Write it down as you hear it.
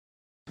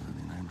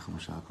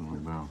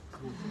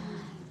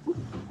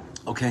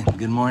Okay,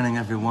 good morning,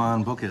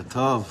 everyone. Boker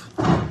Tov.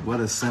 What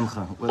a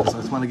simcha. I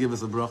just want to give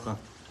us a bracha.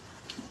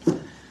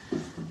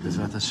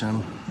 Bezrat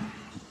Hashem,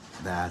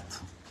 that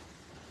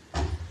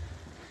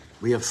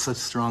we have such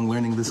strong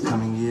learning this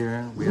coming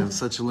year. We have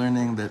such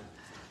learning that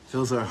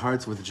fills our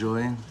hearts with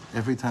joy.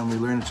 Every time we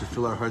learn, it should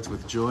fill our hearts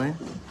with joy.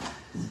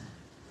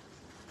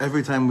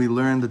 Every time we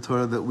learn, the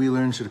Torah that we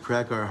learn should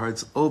crack our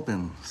hearts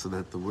open so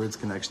that the words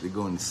can actually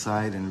go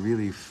inside and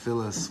really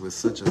fill us with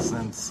such a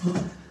sense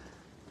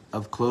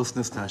of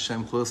closeness to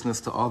Hashem, closeness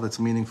to all that's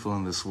meaningful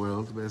in this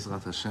world,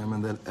 Be'ezrat Hashem,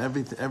 and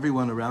that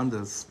everyone around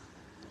us,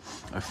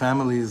 our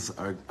families,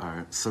 our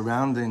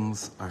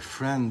surroundings, our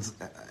friends,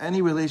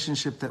 any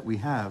relationship that we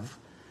have,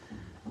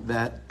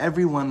 that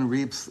everyone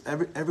reaps,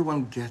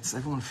 everyone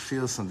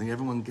feels something,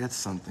 everyone gets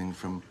something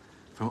from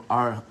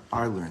our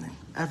learning.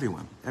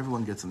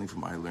 Everyone gets something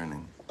from our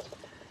learning.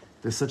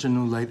 There's such a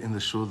new light in the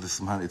shul this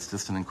month. It's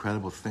just an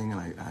incredible thing,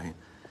 and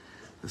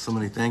there's so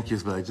many thank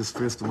yous, but I just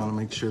first want to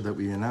make sure that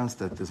we announce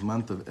that this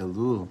month of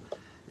Elul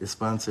is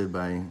sponsored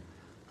by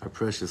our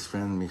precious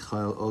friend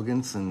Michael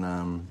Ogins and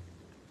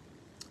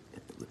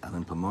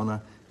Alan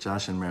Pomona,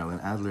 Josh and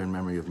Marilyn Adler in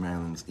memory of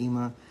Marilyn's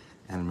Ima,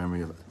 and in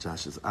memory of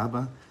Josh's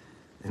Abba,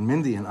 and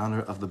Mindy in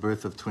honor of the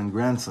birth of twin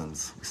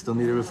grandsons. We still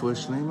need a refuah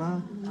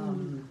shlema?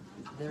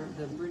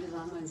 The Brit is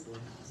on Wednesday.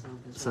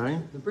 Sorry?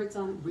 The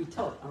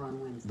Britot are on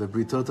Wednesday. The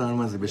Britot are on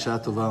Wednesday.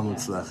 B'shat tova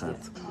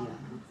mutzlachat.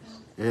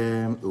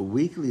 A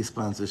weekly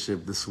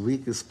sponsorship this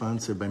week is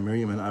sponsored by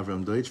Miriam and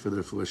Avram Deutsch for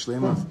the refuah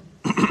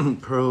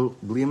shlema. Pearl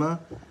Blima,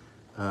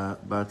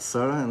 Bat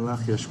Sarah, and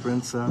Lachia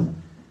Sprinza,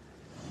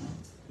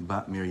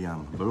 Bat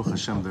Miriam. Baruch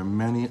Hashem, there are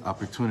many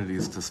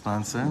opportunities to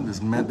sponsor.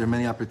 There are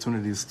many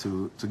opportunities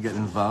to get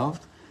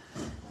involved.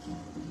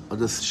 I'll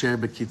just share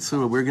B'kitzur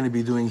what we're going to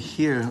be doing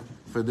here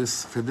for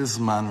this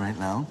man right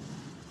now.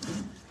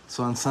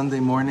 So on Sunday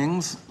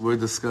mornings, we'll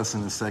discuss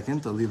in a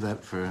second. I'll leave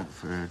that for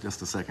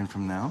just a second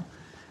from now.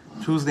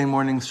 Tuesday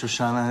mornings,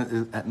 Shoshana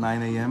is at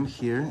 9 a.m.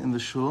 here in the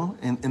shul,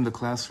 in the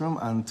classroom,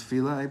 on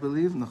Tefillah, I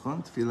believe,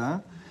 Nachon,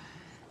 Tefillah.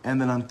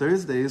 And then on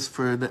Thursdays,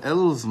 for the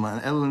Elul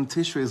and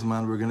Tishrei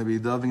Zman, we're going to be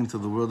delving into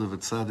the world of a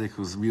tzaddik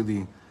who's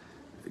really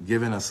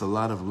given us a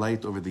lot of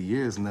light over the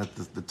years, and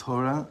that's the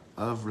Torah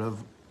of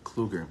Rav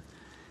Kluger.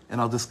 And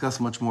I'll discuss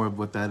much more of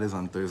what that is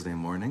on Thursday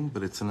morning,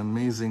 but it's an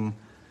amazing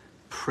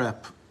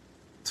prep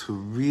to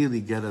really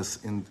get us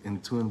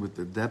in tune with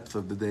the depth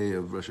of the day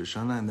of Rosh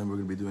Hashanah, and then we're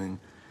going to be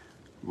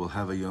we'll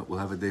have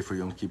a day for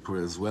Yom Kippur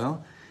as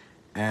well.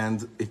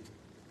 And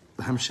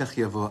Hamshech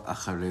Yavo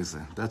Achareze.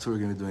 That's what we're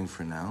going to be doing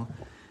for now.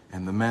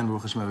 And the men,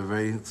 Baruch Hashem, have a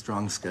very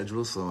strong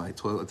schedule, so I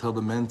tell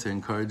the men to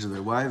encourage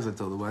their wives, I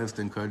tell the wives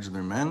to encourage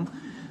their men.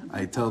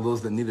 I tell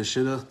those that need a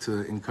shidduch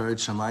to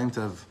encourage Shamayim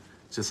to have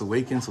just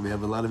awaken, so we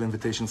have a lot of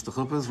invitations to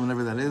chuppahs,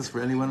 whenever that is, for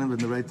anyone in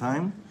the right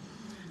time.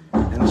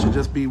 And it should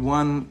just be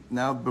one,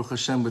 now, Baruch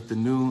Hashem, with the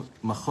new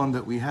machon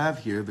that we have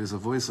here, there's a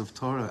voice of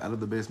Torah out of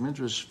the Beis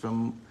Midrash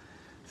from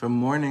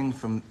morning,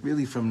 from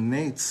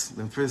Nate's,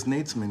 the first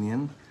Nate's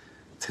minyan,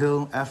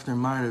 till after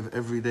Ma'ariv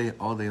every day,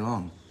 all day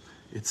long.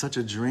 It's such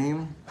a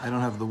dream. I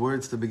don't have the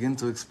words to begin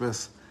to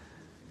express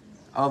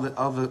all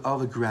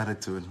the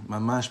gratitude.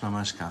 Mamash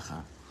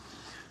kacha.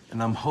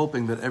 And I'm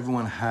hoping that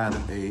everyone had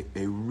a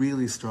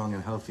really strong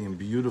and healthy and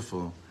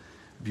beautiful,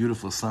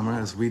 beautiful summer,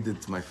 as we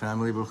did to my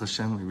family, Baruch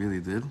Hashem, we really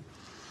did.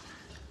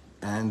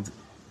 And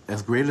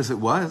as great as it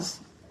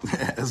was,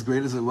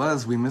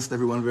 we missed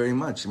everyone very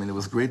much. I mean, it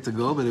was great to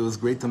go, but it was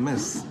great to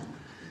miss.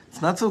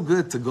 It's not so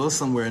good to go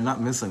somewhere and not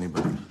miss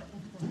anybody.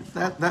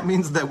 That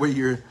means that where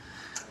your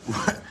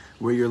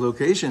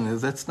location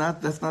is, that's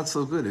not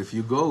so good. If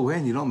you go away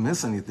and you don't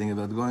miss anything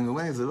about going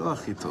away, it's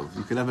chitov.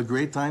 You could have a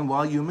great time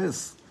while you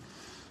miss.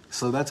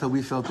 So that's how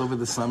we felt over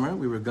the summer.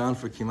 We were gone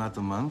for kimat a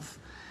month,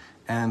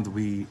 and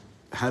we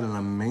had an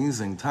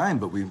amazing time,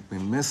 but we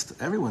missed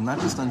everyone, not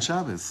just on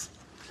Shabbos.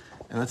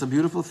 And that's a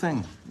beautiful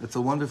thing. It's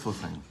a wonderful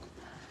thing.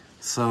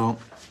 So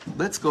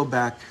let's go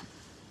back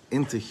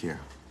into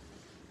here.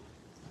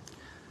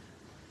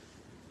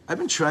 I've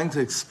been trying to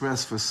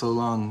express for so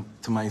long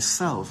to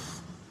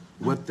myself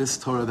what this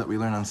Torah that we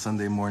learn on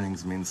Sunday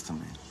mornings means to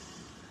me.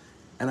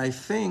 And I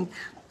think,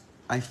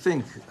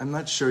 I'm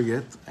not sure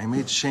yet, I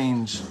may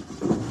change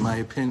my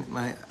opinion,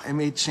 I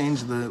may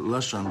change the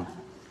Lashon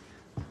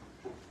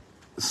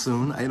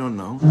soon, I don't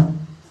know.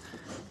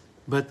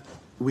 But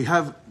we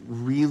have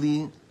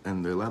really,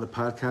 and there are a lot of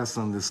podcasts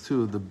on this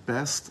too, the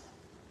best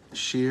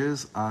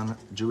shirs on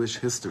Jewish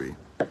history.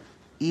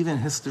 Even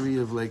history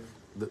of like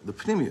the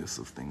pnimius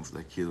of things,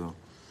 like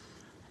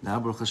now,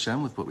 Baruch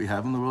Hashem, with what we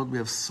have in the world, we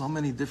have so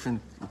many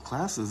different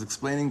classes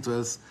explaining to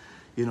us,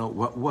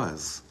 what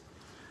was.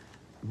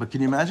 But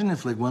can you imagine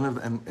if, like, one of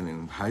them,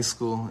 in high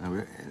school,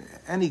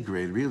 any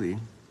grade really,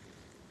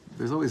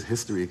 there's always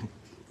history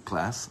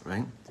class,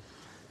 right?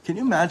 Can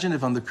you imagine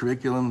if on the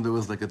curriculum there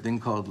was like a thing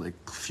called like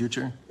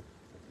future?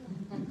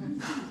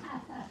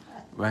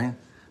 Right?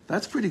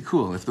 That's pretty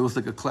cool. If there was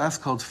like a class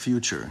called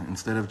future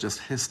instead of just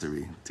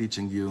history,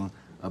 teaching you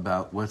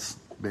about what's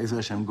Be'ez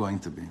Hashem going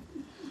to be.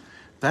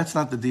 That's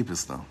not the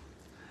deepest, though.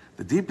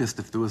 The deepest,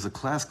 if there was a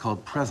class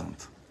called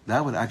present,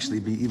 that would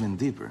actually be even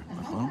deeper.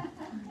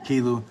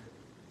 Kilu,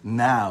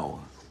 now,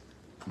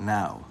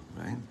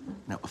 right?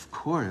 Now, of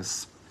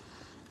course,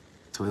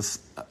 to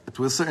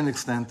a certain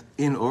extent,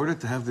 in order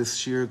to have this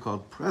shir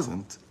called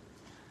present,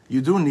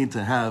 you do need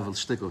to have a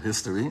shtickle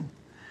history,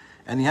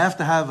 and you have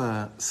to have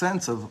a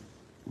sense of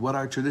what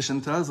our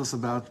tradition tells us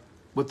about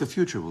what the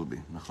future will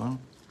be.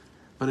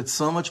 But it's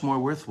so much more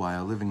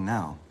worthwhile living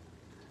now,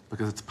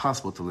 because it's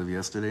possible to live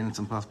yesterday and it's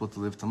impossible to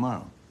live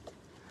tomorrow.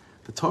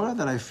 The Torah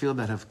that I feel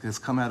that has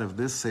come out of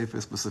this Sefer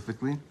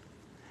specifically,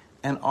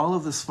 and all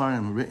of the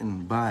Sfarim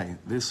written by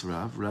this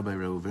Rav, Rabbi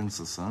Ruvain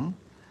Sasson,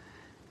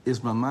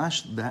 is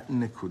mamash that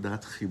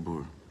nekudat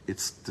chibur.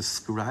 It's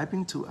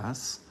describing to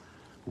us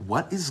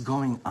what is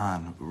going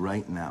on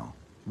right now.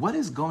 What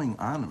is going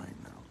on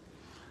right now?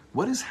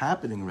 What is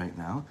happening right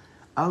now?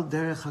 Al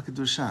derech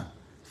hakdusha,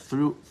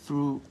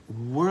 through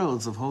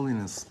worlds of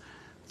holiness,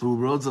 through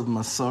worlds of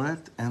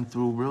masoret, and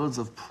through worlds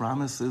of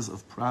promises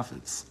of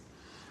prophets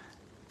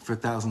for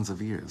thousands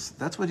of years.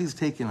 That's what he's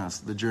taking us,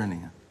 the journey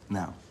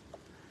now.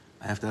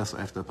 I have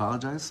to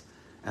apologize.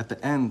 At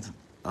the end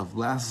of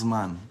last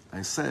Zman,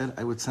 I said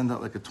I would send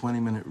out like a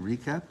 20-minute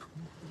recap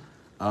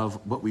of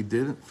what we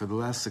did for the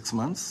last 6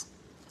 months,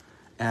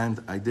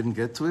 and I didn't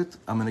get to it.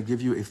 I'm going to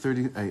give you a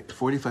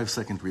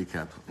 45-second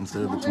recap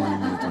instead of the 20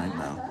 minutes right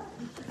now.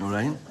 All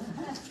right?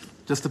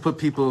 Just to put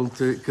people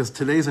to, because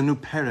today's a new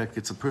perek,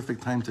 it's a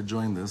perfect time to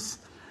join this.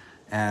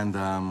 And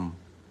I've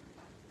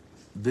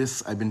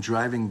been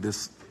driving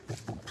this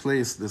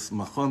place, this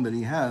machon that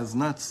he has,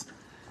 nuts.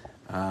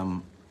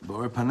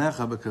 Ba'or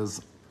panecha,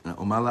 because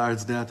Umala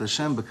Arz Deat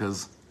Hashem,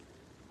 because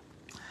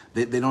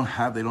they don't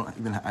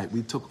even have,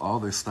 we took all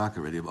their stock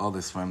already of all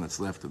this farm that's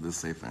left of this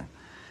sefer.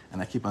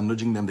 And I keep on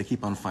nudging them, they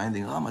keep on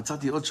finding,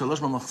 matzati od shalosh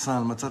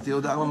b'machsan, matzati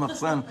od arba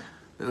machsan.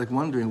 They're like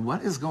wondering,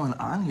 what is going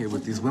on here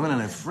with these women in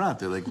Efrat?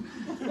 They're like,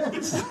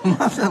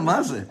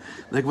 maze.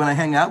 Like when I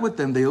hang out with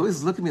them, they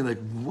always look at me like,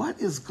 what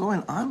is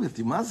going on with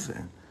you, maze?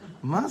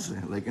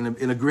 Like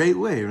in a great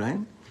way, right?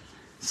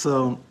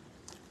 So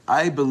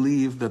I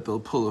believe that they'll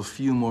pull a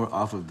few more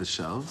off of the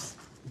shelves,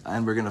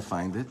 and we're going to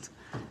find it.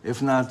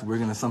 If not, we're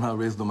going to somehow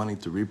raise the money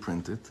to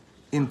reprint it.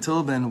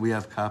 Until then, we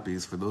have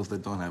copies for those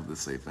that don't have the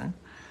sefer.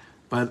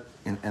 But,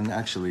 and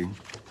actually,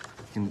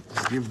 I can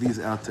give these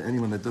out to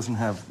anyone that doesn't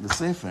have the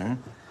sefer,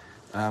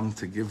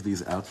 to give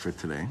these out for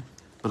today.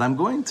 But I'm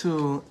going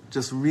to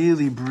just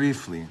really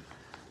briefly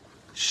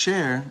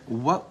share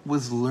what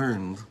was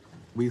learned.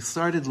 We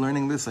started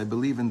learning this, I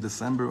believe, in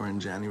December or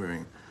in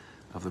January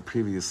of the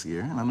previous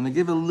year. And I'm going to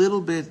give a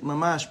little bit,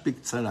 mamash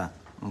biktsara,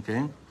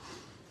 okay?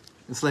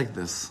 It's like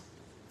this.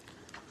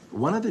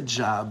 One of the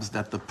jobs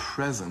that the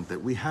present,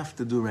 that we have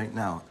to do right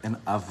now, an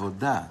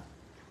avodah,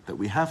 that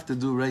we have to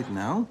do right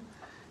now,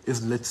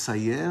 is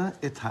letzayer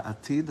et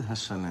ha'atid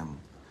hashalem.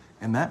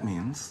 And that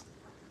means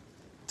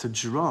to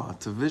draw,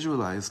 to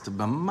visualize, to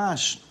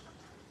mamash,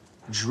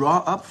 draw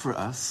up for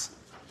us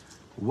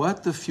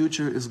what the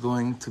future is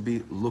going to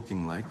be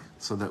looking like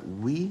so that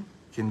we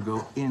can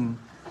go in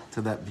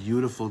to that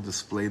beautiful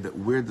display that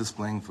we're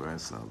displaying for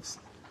ourselves.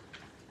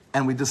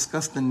 And we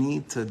discussed the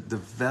need to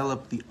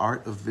develop the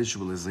art of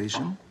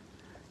visualization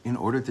in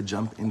order to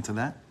jump into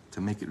that, to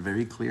make it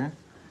very clear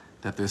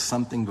that there's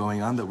something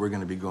going on that we're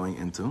going to be going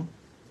into.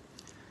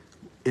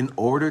 In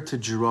order to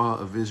draw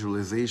a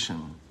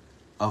visualization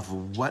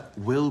of what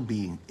will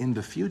be in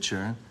the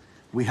future,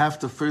 we have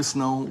to first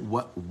know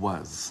what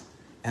was.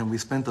 And we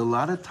spent a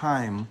lot of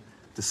time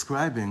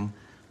describing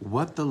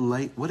what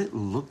it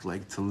looked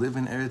like to live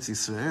in Eretz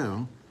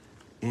Yisrael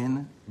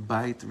in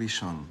Beit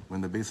Rishon,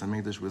 when the Beis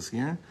HaMikdash was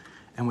here,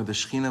 and when the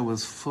Shekhinah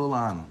was full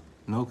on,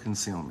 no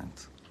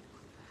concealment.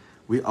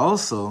 We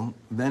also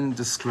then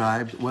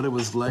described what it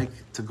was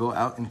like to go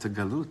out into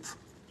Galut,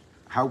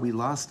 how we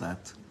lost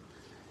that,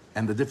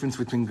 and the difference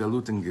between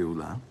Galut and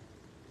Geulah.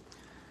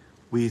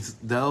 We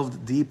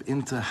delved deep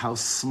into how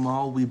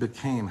small we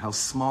became, how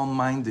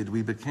small-minded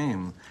we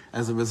became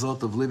as a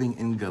result of living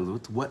in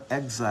Galut, what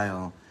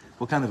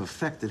kind of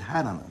effect it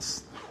had on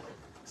us.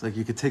 It's like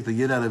you could take the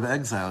Yid out of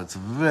exile. It's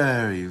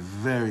very,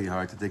 very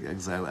hard to take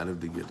exile out of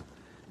the Yid.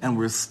 And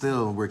we're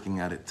still working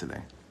at it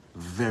today,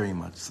 very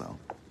much so.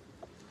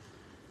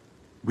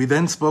 We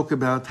then spoke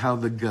about how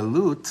the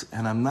Galut,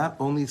 and I'm not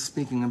only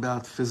speaking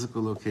about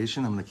physical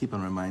location, I'm going to keep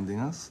on reminding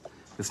us,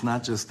 it's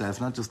not just that,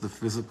 it's not just the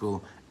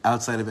physical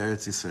outside of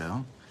Eretz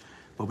Yisrael,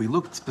 but we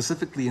looked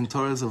specifically in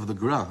Torahs of the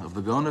Gra, of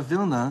the Gaon of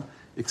Vilna,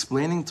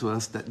 explaining to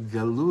us that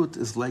Galut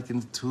is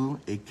likened to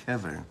a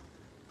kever,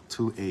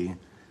 to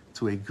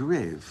a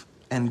grave,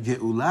 and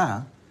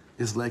Geulah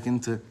is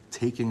likened to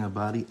taking a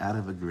body out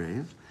of a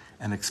grave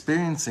and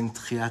experiencing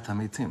Tchiyat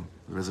HaMetim,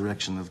 the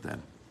resurrection of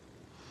dead.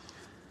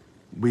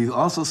 We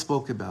also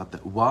spoke about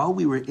that while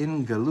we were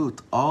in Galut,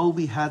 all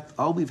we've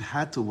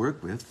had to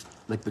work with,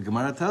 like the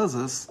Gemara tells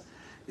us,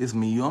 is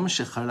miyom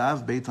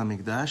shecharav Beit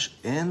HaMikdash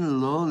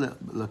en lo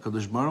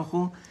lakadosh Baruch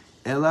Hu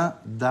ela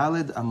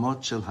daled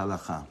amot shel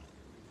halacha.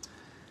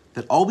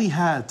 that all we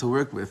had to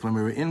work with when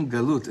we were in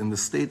Galut, in the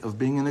state of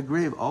being in a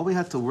grave, all we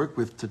had to work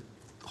with to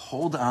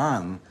hold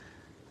on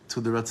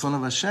to the Ratzon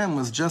of Hashem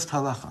was just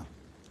halacha.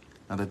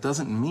 Now that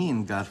doesn't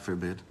mean, God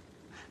forbid,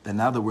 that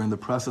now that we're in the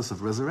process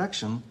of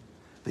resurrection,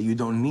 that you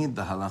don't need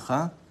the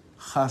halacha,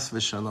 chas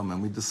v'shalom.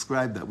 And we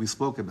described that, we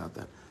spoke about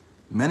that.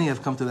 Many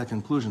have come to that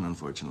conclusion,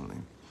 unfortunately.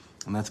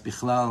 And that's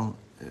bichlal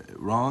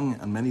wrong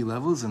on many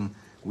levels, and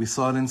we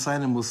saw it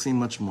inside, and we'll see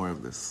much more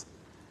of this.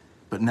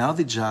 But now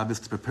the job is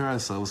to prepare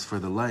ourselves for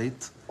the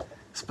light,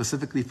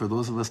 specifically for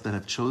those of us that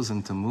have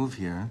chosen to move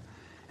here,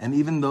 and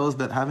even those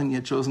that haven't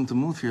yet chosen to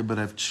move here, but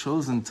have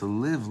chosen to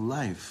live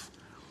life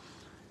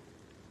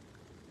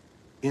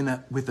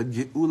with a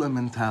geula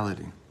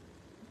mentality,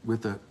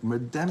 with a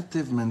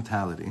redemptive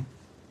mentality.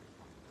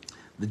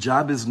 The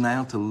job is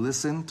now to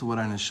listen to what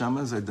our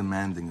neshamas are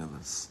demanding of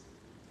us.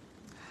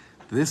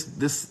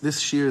 This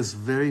shear is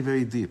very,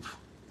 very deep.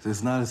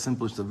 It's not as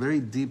simple. It's a very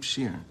deep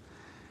shear.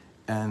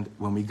 And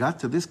when we got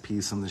to this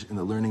piece in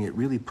the learning, it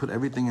really put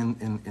everything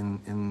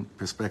in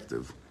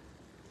perspective.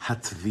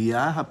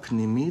 Hatviyah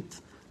hapnimit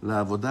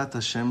la'avodat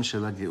Hashem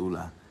shel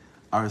ha'geula.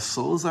 Our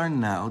souls are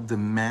now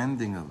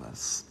demanding of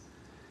us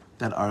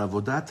that our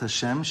avodat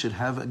Hashem should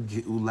have a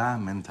geula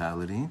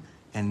mentality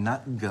and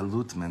not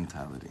galut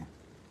mentality.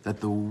 That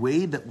the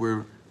way that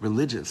we're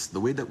religious, the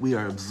way that we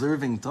are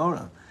observing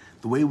Torah,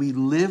 the way we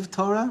live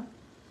Torah,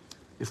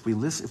 if we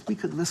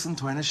could listen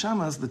to our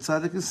neshamas, the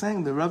tzaddik is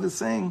saying, the Rav is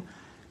saying,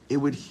 it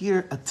would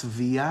hear a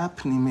tviyah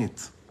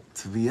pnimit.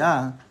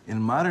 Tviyah,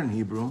 in modern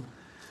Hebrew,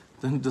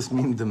 doesn't just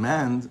mean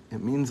demand,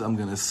 it means I'm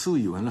going to sue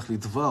you. Right?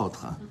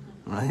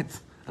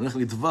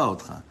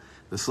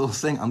 The soul is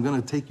saying, I'm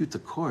going to take you to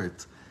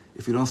court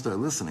if you don't start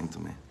listening to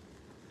me.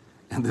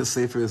 And this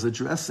sefer is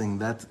addressing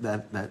that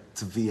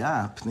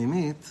tviyah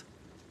pnimit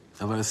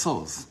of our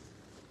souls.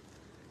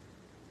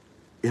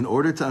 In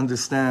order to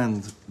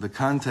understand the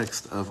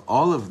context of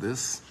all of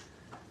this,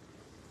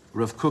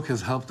 Rav Kook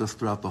has helped us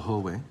throughout the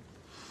whole way.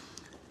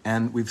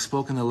 And we've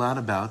spoken a lot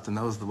about, and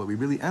that was what we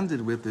really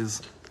ended with,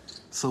 is,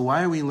 so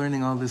why are we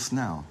learning all this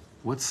now?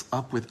 What's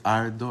up with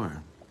our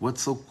door?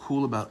 What's so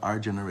cool about our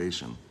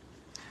generation?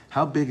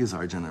 How big is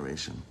our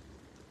generation?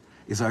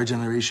 Is our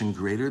generation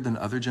greater than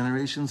other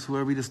generations? Who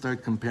are we to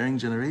start comparing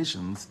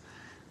generations?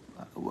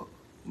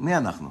 Me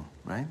anachnu,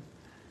 right?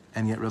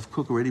 And yet Rav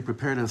Kook already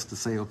prepared us to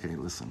say, okay,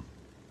 listen.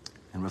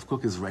 And Rav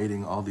Kook is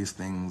writing all these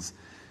things,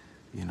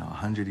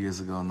 100 years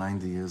ago,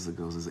 90 years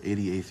ago. It was his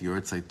 88th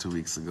Yortzeit 2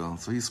 weeks ago.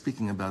 So he's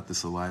speaking about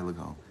this a while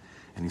ago.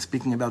 And he's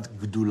speaking about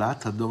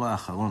Gdulat Hador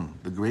Acharon,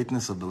 the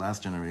greatness of the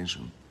last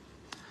generation.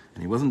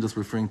 And he wasn't just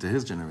referring to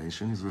his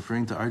generation, he's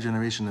referring to our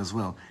generation as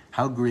well.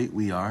 How great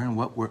we are and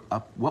what we're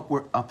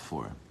up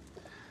for.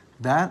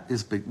 That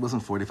is big. It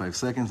wasn't 45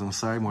 seconds, I'm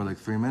sorry, more like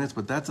 3 minutes,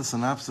 but that's a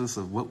synopsis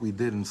of what we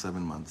did in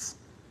 7 months,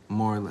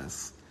 more or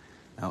less.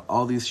 Now,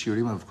 all these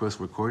shiurim are, of course,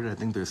 recorded. I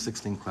think there's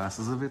 16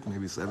 classes of it,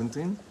 maybe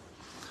 17.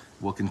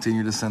 We'll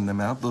continue to send them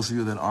out. Those of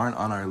you that aren't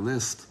on our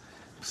list,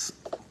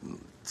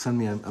 send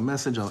me a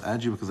message. I'll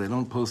add you because I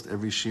don't post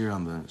every shiur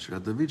on the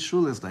Shirat David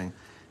Shul list, and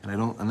I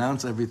don't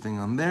announce everything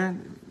on there.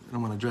 I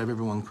don't want to drive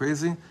everyone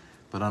crazy,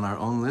 but on our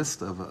own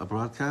list of a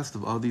broadcast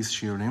of all these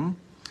shiurim,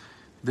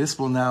 this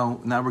will now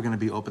we're going to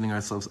be opening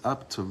ourselves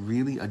up to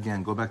really,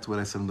 again, go back to what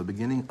I said in the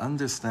beginning,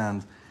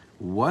 understand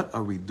what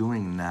are we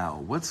doing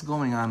now? What's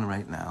going on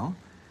right now?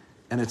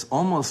 And it's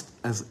almost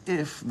as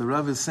if the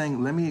Rav is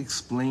saying, let me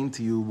explain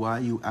to you why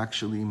you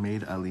actually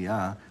made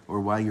Aliyah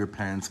or why your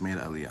parents made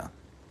Aliyah.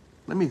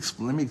 Let me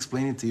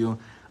explain it to you,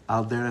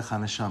 al derech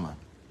haneshama.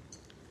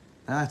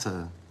 That's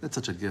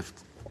such a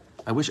gift.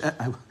 I wish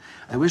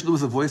there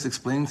was a voice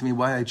explaining to me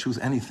why I choose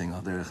anything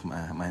al derech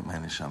my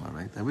neshama,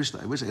 right? I wish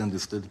I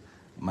understood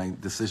my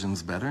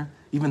decisions better,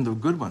 even the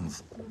good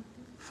ones.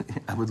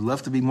 I would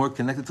love to be more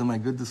connected to my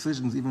good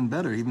decisions, even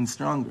better, even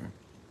stronger.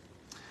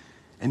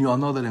 And you all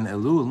know that in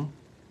Elul,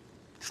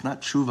 it's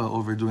not tshuva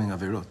overdoing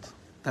averot.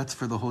 That's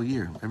for the whole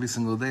year. Every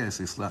single day I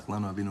say, Slach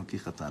lanu avinu ki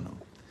chatanu.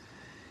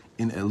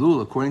 In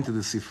Elul, according to the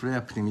Sifrei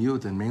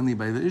Kommemiyut, and mainly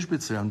by the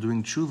Ishbitzer, I'm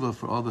doing tshuva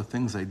for all the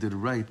things I did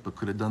right, but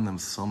could have done them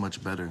so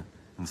much better,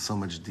 and so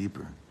much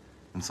deeper,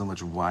 and so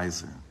much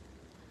wiser.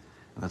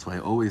 And that's why I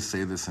always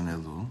say this in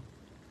Elul.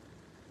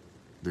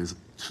 There's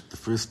the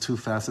first two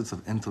facets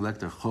of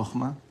intellect are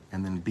chokhmah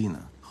and then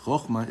bina.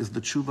 Chokhmah is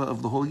the tshuva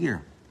of the whole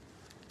year.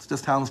 It's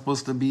just how I'm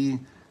supposed to be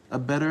a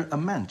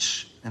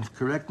mensch and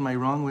correct my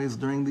wrong ways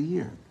during the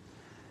year.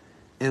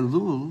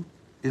 Elul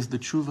is the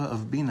tshuva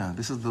of bina.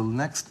 This is the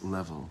next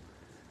level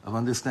of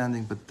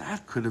understanding, but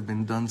that could have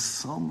been done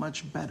so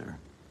much better.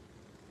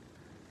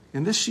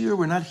 In this year,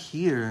 we're not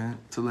here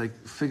to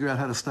figure out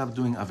how to stop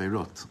doing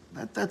averot.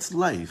 That's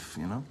life,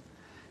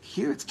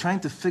 Here it's trying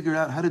to figure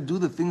out how to do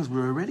the things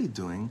we're already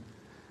doing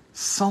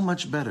so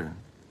much better.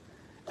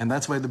 And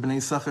that's why the Bnei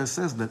Sachar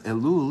says that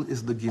Elul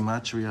is the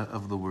gematria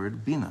of the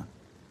word bina.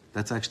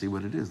 That's actually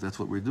what it is. That's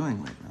what we're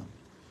doing right now.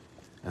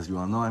 As you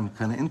all know, I'm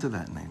kind of into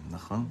that name,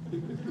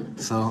 nachon?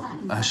 So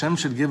Hashem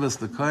should give us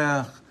the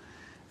koyach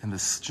and the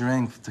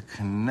strength to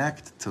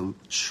connect to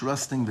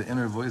trusting the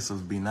inner voice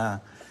of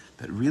Binah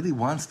that really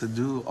wants to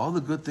do all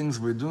the good things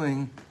we're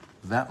doing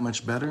that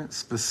much better,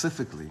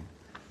 specifically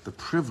the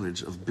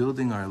privilege of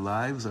building our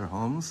lives, our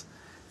homes,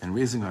 and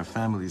raising our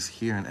families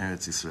here in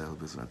Eretz Yisrael,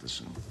 B'ezrat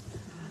Hashem.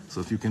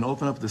 So if you can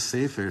open up the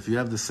Sefer, if you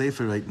have the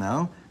Sefer right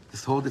now,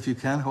 just hold, if you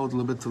can, hold a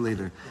little bit till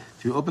later.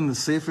 If you open the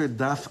Sefer,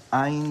 Daf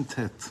Ayin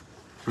Tet,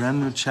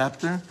 brand new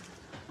chapter,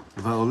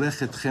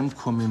 Va'olech etchem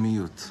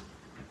Kommemiyut.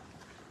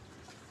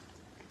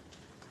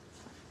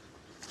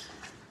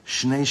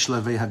 Shnei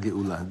Shlavei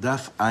HaGeula,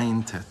 Daf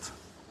Ayin Tet.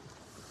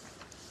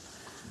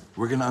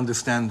 We're going to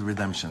understand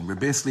redemption. We're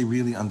basically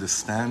really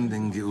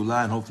understanding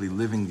Geula and hopefully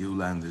living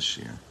Geula in this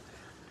year.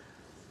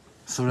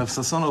 So Rav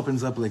Sasson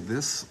opens up like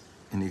this,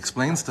 and he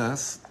explains to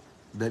us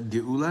that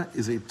Geula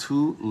is a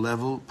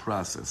two-level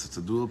process. It's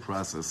a dual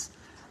process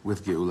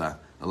with Geula.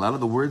 A lot of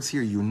the words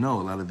here, a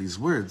lot of these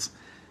words,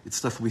 it's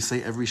stuff we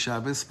say every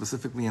Shabbos,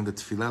 specifically in the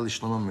Tefillah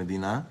L'Shlomo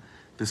Medina.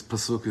 This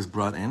pasuk is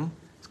brought in.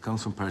 It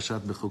comes from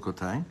Parashat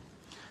Bechukotai.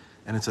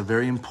 And it's a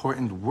very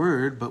important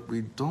word, but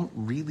we don't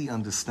really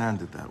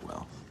understand it that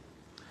well.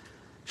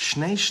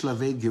 Shnei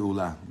Shlavei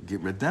Geula.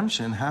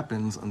 Redemption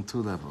happens on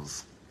two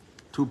levels,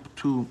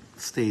 two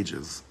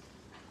stages.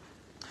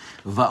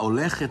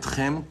 Va'olech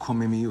etchem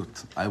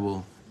Kommemiyut. I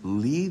will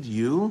lead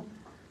you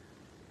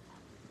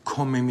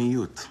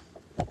Kommemiyut.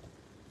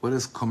 What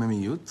is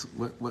Kommemiyut?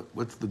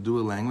 What's the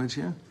dual language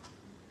here?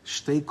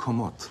 Shtei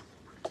komot.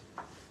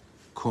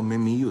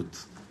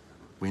 Kommemiyut.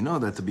 We know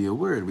that to be a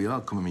word. We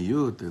all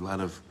Kommemiyut. There are a lot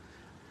of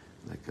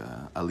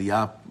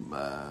Aliyah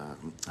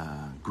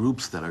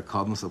groups that are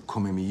called themselves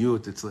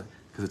Kommemiyut. It's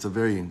because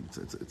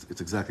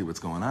it's exactly what's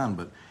going on.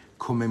 But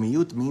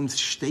Kommemiyut means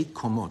Shtei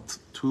komot,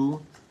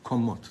 two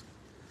komot.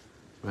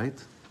 Right?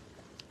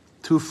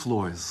 Two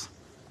floors.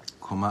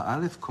 Koma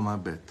Aleph, Koma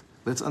Bet.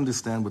 Let's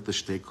understand what the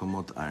Shtei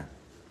Komot are.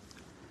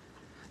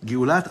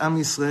 Geulat Am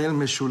Yisrael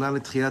Meshula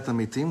L'Tchiyat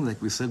Amitim,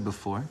 like we said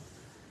before.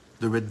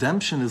 The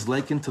redemption is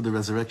likened to the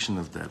resurrection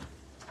of dead.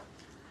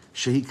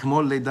 Shehi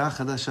Kmo Leida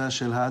Chadasha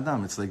Shel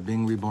Ha'adam. It's like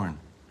being reborn.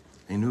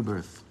 A new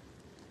birth.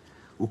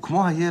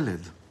 Ukmo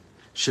HaYeled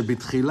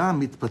Shebitchila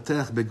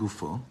Mitpatech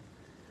Begufo.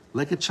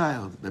 Like a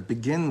child that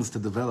begins to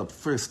develop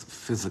first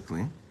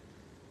physically,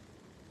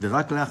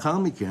 ורק לאחר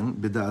מכן,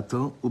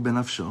 בדעתו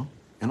ובנפשו,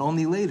 and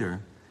only later,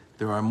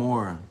 there are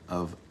more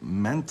of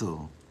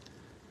mental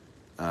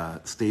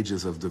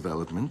stages of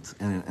development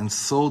and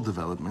soul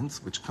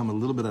developments, which come a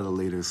little bit at a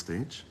later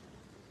stage.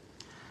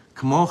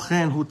 כמו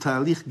כן, הוא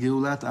תהליך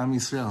גאולת עם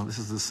ישראל. This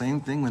is the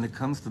same thing when it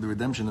comes to the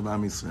redemption of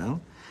עם ישראל,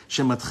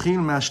 שמתחיל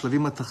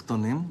מהשלבים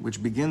התחתונים,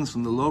 which begins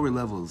from the lower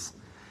levels,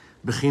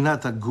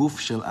 בחינת הגוף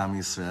של עם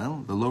ישראל.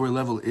 The lower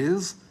level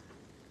is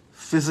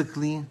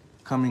physically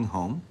coming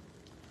home,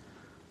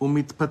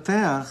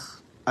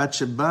 ומתפתח עד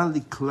שבא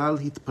לכלל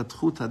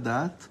התפתחות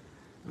הדעת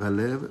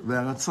והלב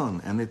והרצון.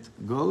 And it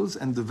goes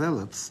and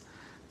develops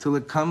till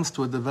it comes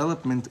to a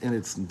development in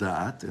its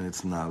da'at, in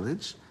its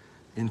knowledge,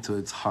 into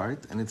its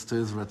heart, and it's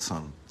to its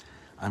ratzon.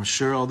 I'm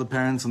sure all the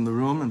parents in the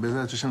room, and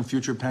B'ezrat Hashem,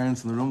 future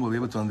parents in the room, will be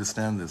able to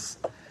understand this.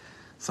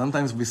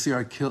 Sometimes we see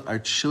our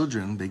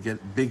children, they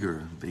get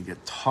bigger, they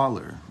get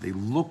taller, they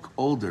look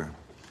older,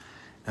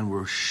 and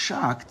we're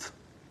shocked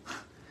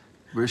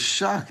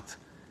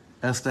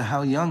as to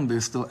how young they're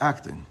still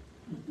acting,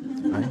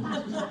 right?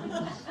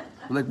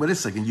 We're like, wait a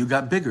second, you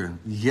got bigger.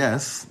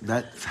 Yes,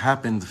 that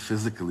happened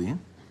physically.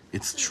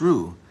 It's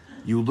true.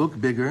 You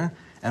look bigger,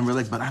 and we're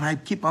like, but I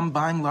keep on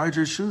buying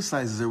larger shoe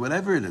sizes or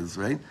whatever it is,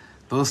 right?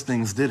 Those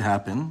things did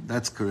happen.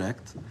 That's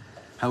correct.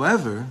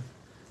 However,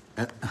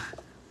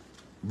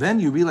 then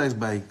you realize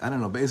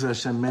Be'ezrat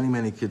Hashem,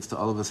 many kids, to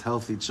all of us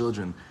healthy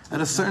children,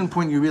 at a certain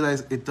point you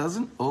realize it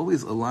doesn't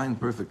always align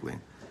perfectly.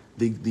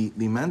 I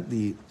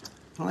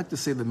don't like to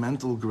say the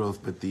mental growth,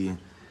 but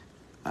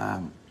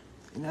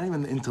not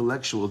even the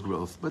intellectual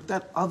growth, but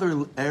that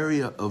other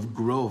area of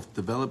growth,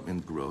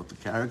 development growth, the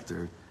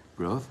character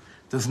growth,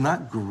 does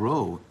not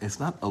grow. It's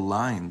not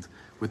aligned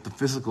with the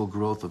physical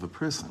growth of a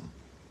person.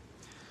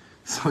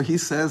 So he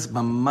says,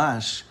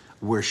 Mamash,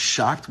 we're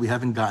shocked we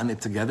haven't gotten it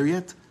together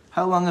yet.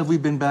 How long have we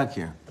been back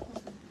here?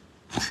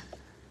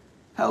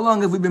 How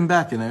long have we been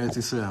back in Eretz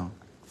Yisrael?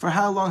 For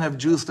how long have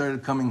Jews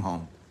started coming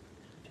home?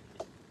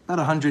 About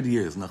 100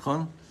 years,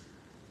 nachon?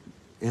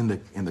 In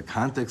the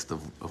context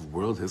of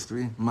world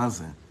history,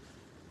 mazeh.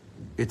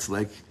 It's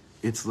like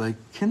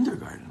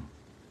kindergarten.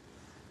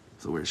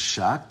 So we're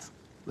shocked.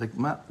 Like,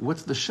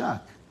 what's the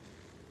shock?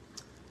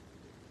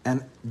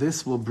 And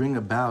this will bring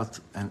about,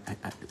 and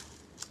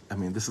I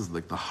mean, this is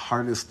like the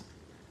hardest,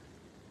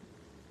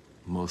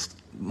 most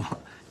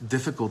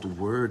difficult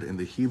word in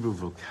the Hebrew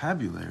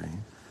vocabulary.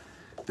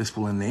 This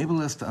will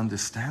enable us to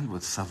understand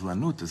what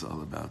savlanut is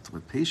all about,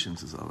 what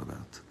patience is all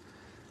about,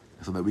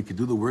 so that we could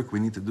do the work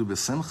we need to do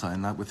b'simcha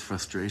and not with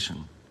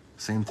frustration.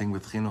 Same thing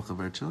with chinuch of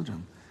our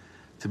children.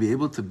 To be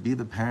able to be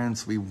the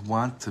parents we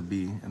want to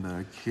be and that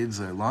our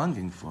kids are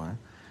longing for,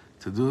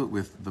 to do it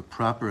with the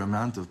proper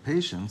amount of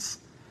patience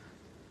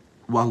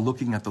while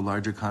looking at the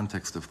larger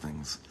context of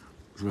things.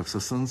 Rav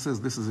Sasson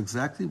says this is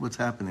exactly what's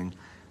happening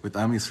with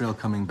Am Yisrael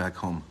coming back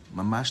home.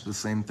 Mamash the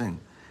same thing.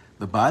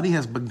 The body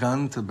has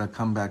begun to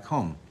come back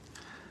home.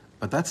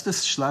 But that's the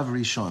shlav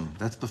rishon.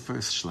 That's the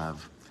first shlav.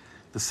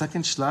 The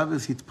second shlav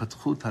is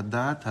hitpatchut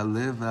hadat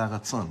halev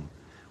v'haratzon.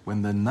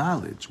 When the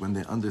knowledge, when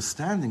the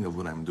understanding of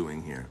what I'm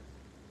doing here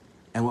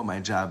and what my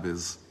job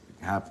is,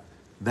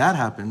 that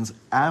happens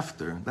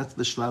after. That's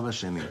the shlav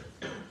hasheni.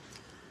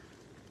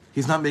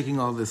 He's not making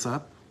all this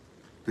up.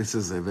 This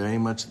is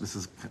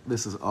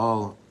this is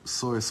all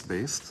source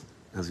based,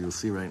 as you'll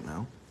see right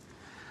now.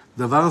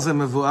 דבר זה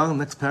מבואר,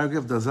 next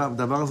paragraph,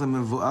 דבר זה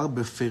מבואר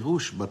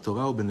בפירוש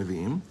בתורה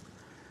ובנביאים.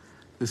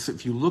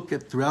 If you look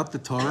at throughout the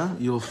Torah,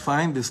 you'll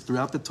find this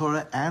throughout the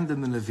Torah and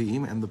in the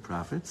Nevi'im and the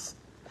prophets.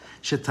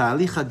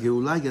 שתהליך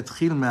הגאולה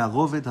יתחיל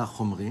מהרובד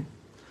החומרי,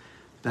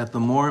 that the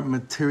more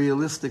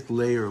materialistic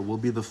layer will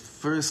be the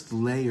first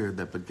layer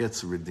that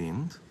gets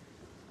redeemed,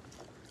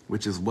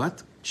 which is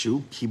what?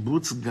 שהוא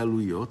קיבוץ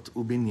גלויות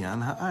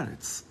ובניין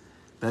הארץ.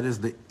 That is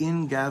the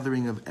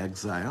ingathering of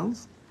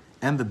exiles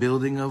and the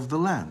building of the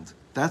land.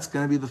 That's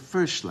going to be the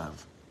first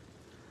shlav.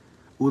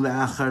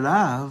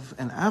 ולאחריו,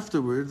 and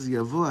afterwards,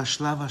 יבוא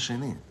השלב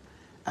השני.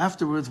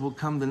 Afterwards will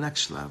come the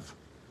next shlav,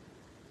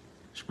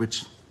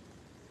 which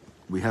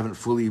we haven't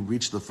fully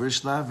reached the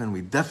first shlav, and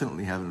we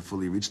definitely haven't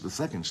fully reached the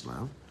second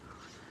shlav,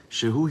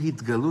 שהוא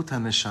התגלות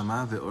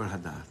הנשמה ואור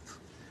הדת,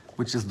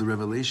 which is the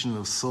revelation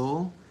of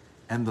soul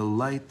and the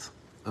light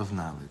of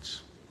knowledge.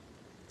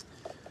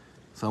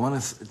 So I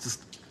want to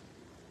just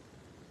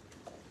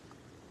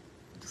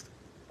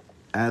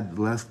add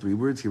the last three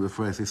words here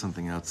before I say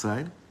something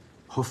outside.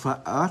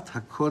 Hofa'at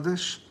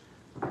HaKodesh,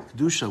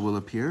 Kedusha will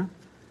appear,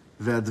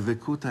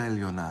 ve'advekut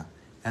ha'elyona,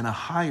 and a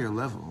higher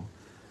level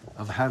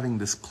of having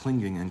this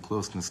clinging and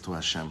closeness to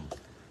Hashem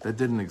that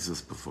didn't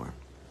exist before.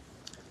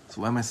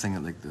 So why am I saying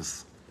it like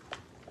this?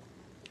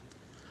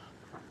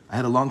 I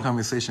had a long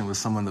conversation with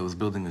someone that was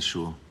building a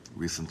shul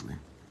recently.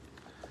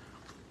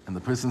 And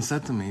the person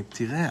said to me,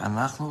 תראה,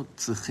 אנחנו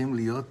צריכים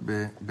להיות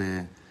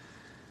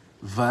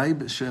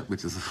vibe,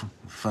 which is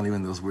funny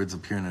when those words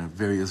appear in a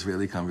very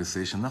Israeli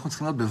conversation. אנחנו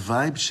צריכים להיות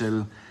בווייב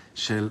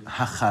של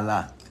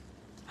הכלה.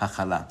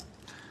 הכלה.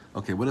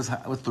 Okay, what's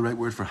the right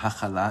word for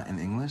הכלה in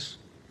English?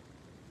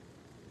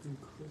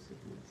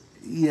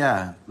 Inclusiveness.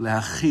 Yeah,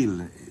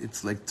 להכיל.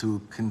 It's like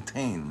to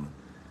contain.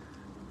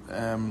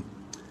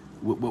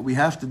 What we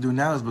have to do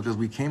now is, because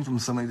we came from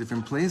so many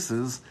different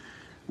places,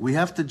 we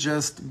have to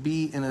just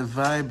be in a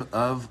vibe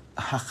of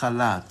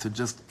hakala, to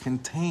just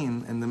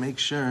contain and to make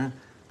sure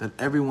that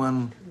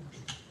everyone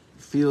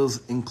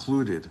feels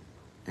included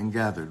and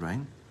gathered,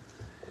 right?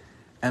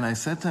 And I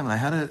said to him, I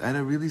had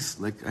a really,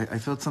 I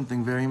felt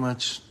something very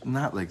much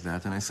not like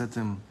that. And I said to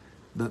him,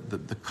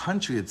 the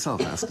country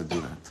itself has to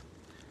do that.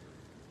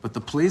 But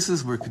the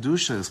places where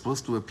Kedusha is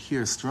supposed to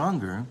appear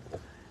stronger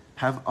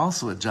have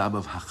also a job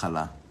of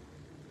hakala,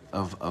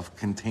 of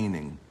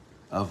containing,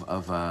 what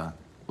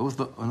was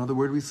another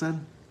word we said?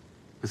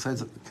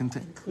 Besides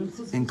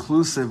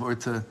inclusive, or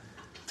to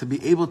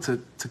be able to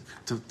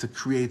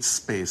create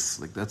space.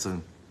 Like, that's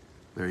a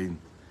very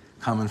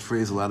common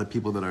phrase a lot of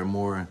people that are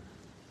more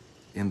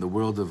in the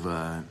world of,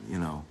 avodat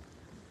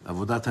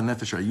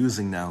hanefesh are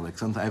using now. Like,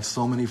 sometimes I have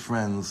so many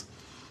friends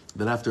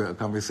that after a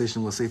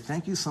conversation will say,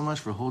 "Thank you so much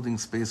for holding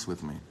space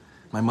with me."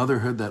 My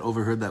mother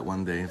overheard that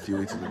one day a few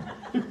weeks ago.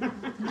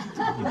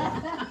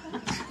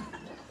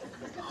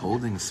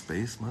 Holding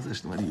space?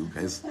 What do you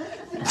guys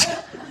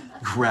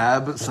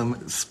grab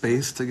some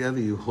space together?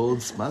 You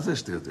hold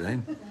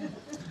right?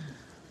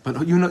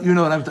 But you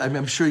know what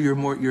I'm sure you're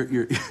more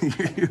you're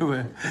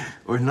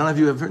or none of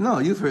you have heard. No,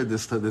 you've heard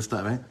this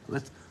time, right?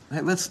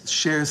 Let's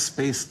share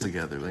space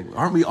together. Like,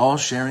 aren't we all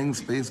sharing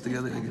space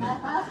together?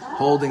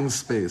 Holding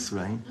space,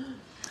 right?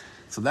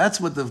 So that's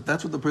what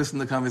the person in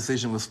the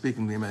conversation was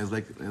speaking to me about. Is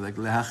like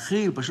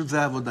leachil pashut ze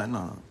avodah.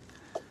 No.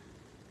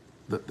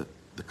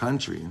 The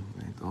country,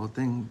 right? The whole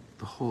thing,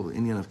 the whole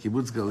Indian of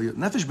kibbutz galuyot.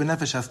 Nefesh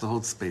b'nefesh has to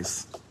hold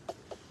space.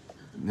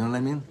 You know what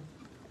I mean?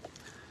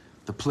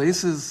 The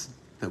places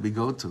that we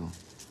go to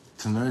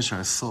nourish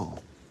our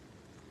soul,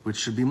 which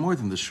should be more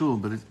than the shul,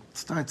 but it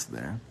starts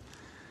there,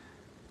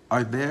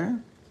 are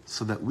there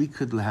so that we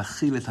could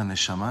leachil et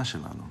haneshama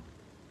shelanu.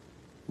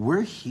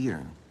 We're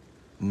here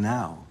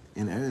now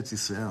in Eretz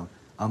Yisrael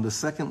on the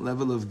second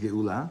level of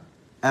Geula,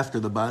 after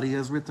the body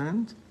has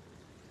returned,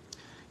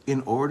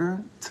 in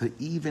order to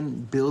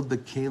even build the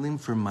kelim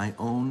for my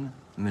own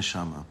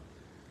neshama.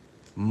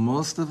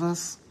 Most of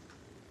us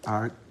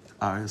are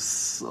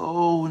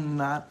so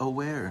not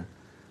aware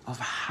of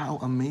how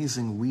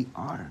amazing we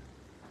are,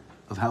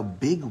 of how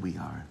big we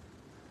are,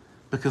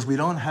 because we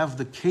don't have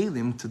the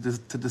kelim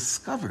to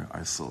discover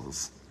our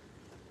souls.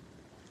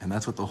 And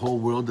that's what the whole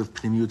world of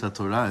Kommemiyut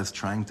Torah is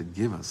trying to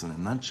give us in a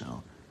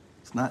nutshell.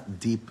 It's not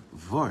deep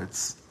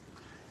vorts.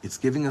 It's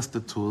giving us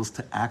the tools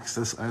to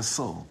access our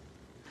soul.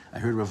 I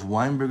heard Rav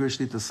Weinberger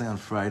Shlita say on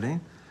Friday,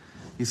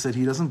 he said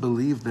he doesn't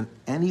believe that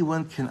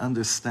anyone can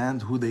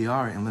understand who they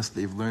are unless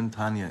they've learned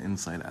Tanya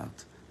inside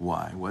out.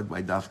 Why?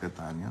 Why Dafka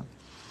Tanya?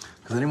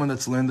 Because anyone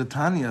that's learned the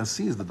Tanya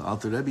sees that the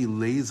Alter Rebbe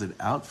lays it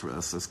out for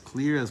us as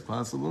clear as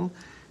possible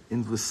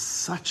with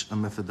such a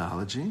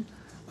methodology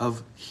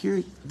of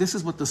here, this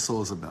is what the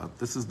soul is about.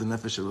 This is the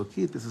nefesh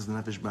elokit, this is the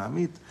nefesh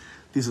ba'amit,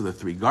 these are the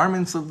three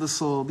garments of the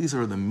soul, these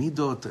are the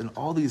midot, and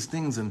all these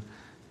things, and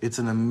it's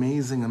an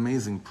amazing,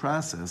 amazing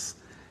process.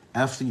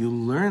 After you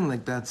learn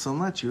like that so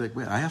much, you're like,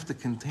 wait, I have to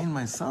contain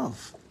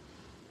myself.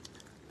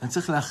 I have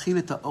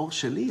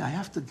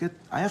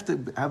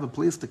to have a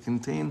place to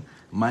contain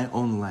my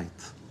own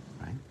light,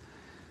 right?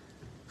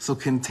 So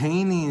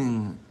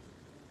containing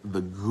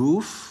the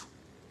goof,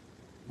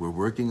 we're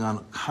working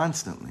on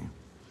constantly.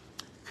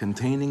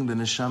 Containing the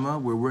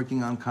neshama, we're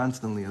working on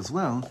constantly as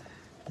well.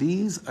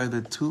 These are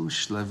the two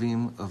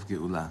shlavim of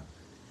Geula.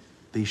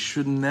 They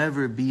should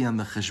never be on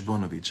the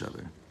cheshbon of each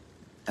other,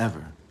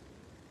 ever.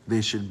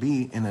 They should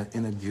be in a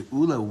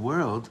Geula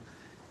world.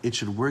 It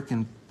should work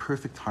in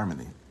perfect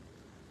harmony.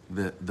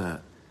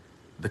 The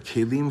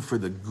kelim for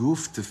the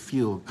goof to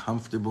feel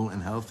comfortable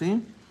and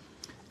healthy,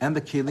 and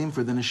the kelim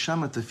for the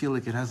neshama to feel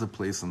like it has a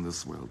place in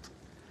this world.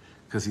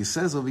 Because he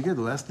says over here,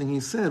 the last thing he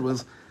said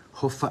was,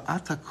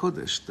 Hofa'at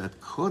HaKodesh,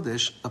 that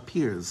Kodesh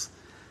appears,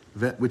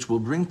 which will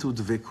bring to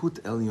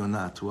Dvekut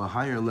Elyonah, to a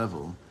higher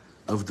level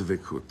of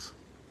Dvekut.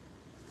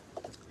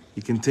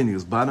 He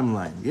continues, bottom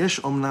line, Yesh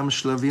omnam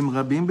shlavim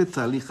rabim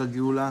b'talich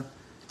HaGeula.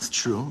 It's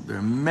true, there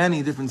are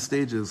many different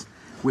stages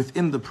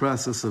within the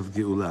process of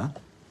Geula.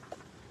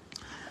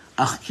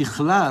 Ach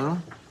kichlal,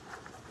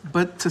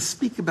 but to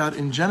speak about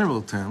in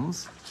general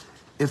terms,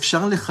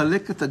 אפשר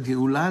לחלק את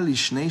הגאולה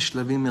לשני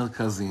שלבים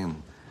מרכזיים.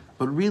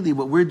 But really,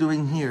 what we're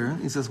doing here,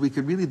 he says, we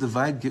could really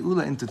divide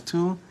Geula into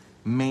two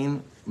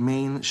main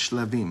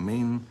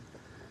shlavim,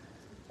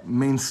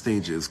 main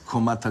stages,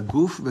 komat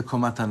haguf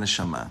vekomat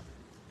haneshama,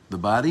 the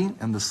body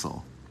and the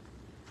soul.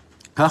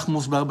 כך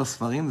מוסבר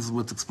בספרים, this is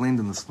what's explained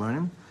in the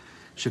ספרים,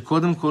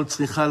 שקודם כל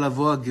צריכה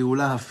לבוא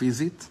הגאולה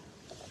הפיזית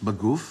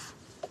בגוף.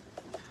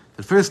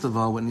 But first of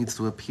all, what needs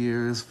to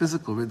appear is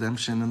physical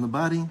redemption in the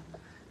body,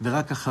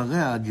 ורק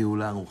אחריה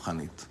הגאולה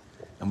הרוחנית.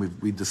 And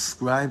we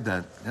described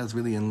that, that's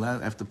really I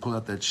have to pull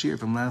out that shir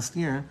from last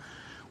year,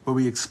 where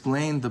we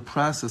explained the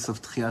process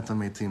of Tchiyat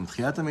HaMetim.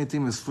 Tchiyat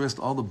HaMetim is first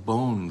all the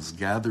bones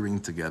gathering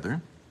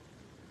together.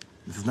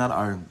 This is not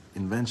our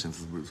invention,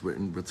 this is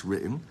what's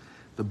written.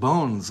 The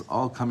bones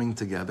all coming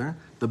together,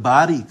 the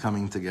body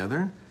coming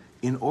together,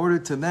 in order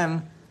to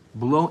then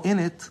blow in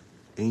it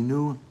a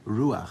new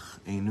ruach,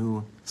 a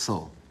new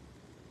soul.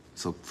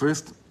 So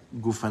first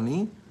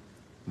gufani,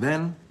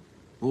 then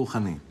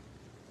ruchani.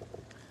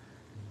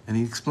 And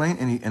he explained,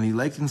 and he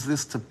likens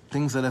this to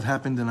things that have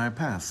happened in our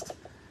past.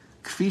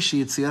 Kfi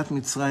sheyetziat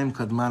Mitzrayim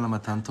kadma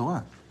lamatan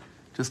Torah.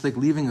 Just like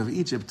leaving of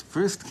Egypt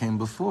first came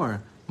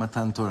before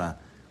Matan Torah.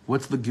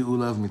 What's the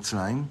geula of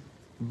Mitzrayim?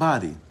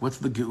 Body. What's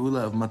the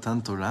geula of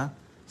Matan Torah?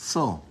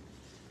 Soul.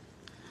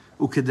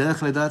 Ukederech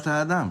ledat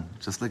ha'adam.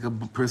 Just like a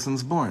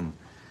person's born.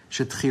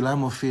 Shetchila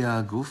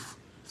mofia haguf.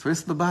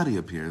 First the body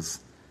appears.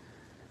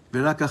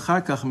 ורק אחר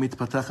כך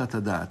מתפתחת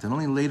הדעת. And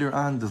only later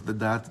on does the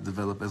da'at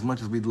develop. As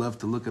much as we'd love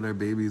to look at our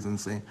babies and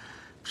say,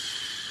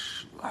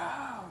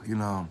 wow, you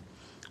know,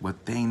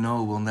 what they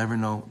know we'll never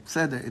know.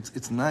 Said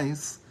it's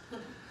nice,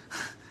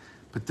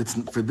 but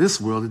for this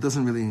world it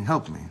doesn't really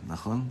help me.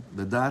 נכון?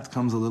 The da'at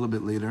comes a little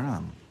bit later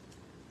on.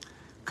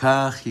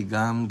 כך היא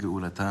גם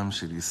גאולתם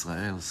של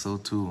ישראל. So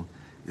too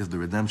is the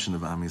redemption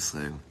of Am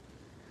Yisrael.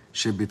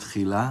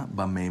 שבתחילה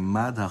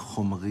במימד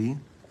החומרי,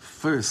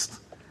 first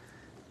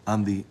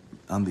on the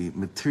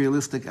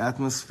materialistic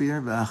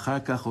atmosphere, ואחר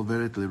כך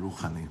עוברת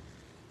לרוחני.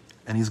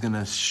 And he's going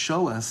to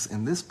show us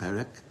in this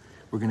perek,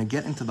 we're going to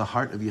get into the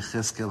heart of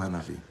Yechezkel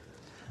Hanavi.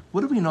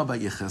 What do we know about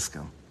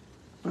Yechezkel?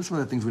 What are some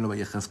of the things we know about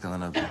Yechezkel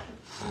Hanavi? I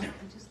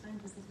just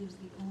learned this, that he was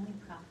the only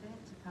prophet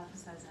to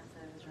prophesy after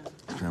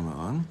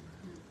Israel.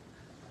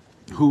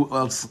 Who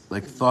else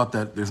thought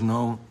that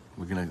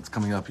it's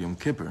coming up Yom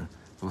Kippur.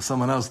 There was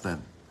someone else that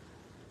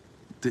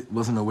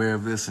wasn't aware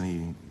of this and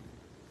he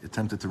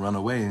attempted to run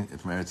away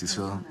from Eretz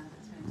Yisrael.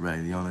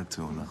 Right, Yonah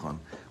too, nachon.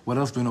 What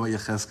else do we know about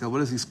Yechezkel?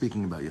 What is he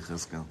speaking about,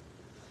 Yechezkel?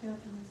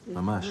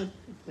 Mamash.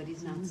 But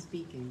he's not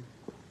speaking.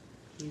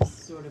 He's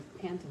sort of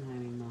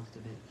pantomiming most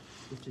of it,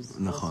 which is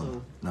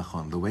also...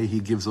 Nachon. The way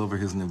he gives over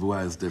his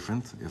nevuah is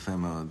different.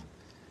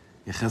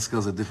 Yechezkel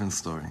is a different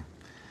story.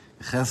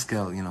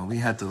 Yechezkel, we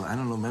had to... I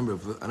don't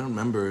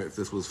remember if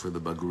this was for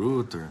the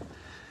Bagrut or...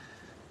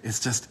 It's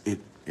just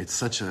it's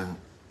such a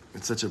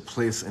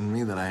place in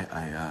me that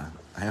I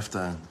have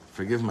to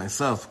forgive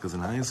myself because in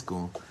high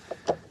school,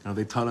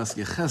 they taught us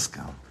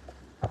Yechezkel,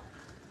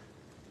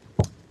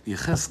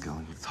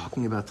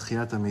 talking about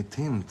Tchiyat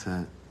HaMetim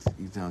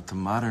to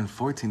modern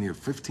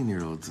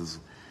 15-year-olds is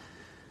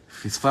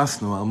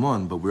Fisfasnu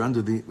Almon, but we're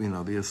under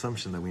the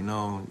assumption that we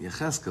know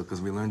Yechezkel because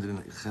we learned it in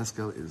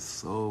Yechezkel is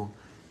so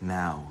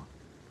now.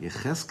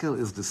 Yechezkel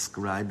is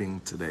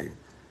describing today.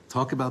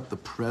 Talk about the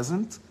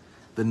present.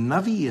 The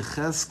Navi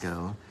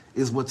Yechezkel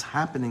is what's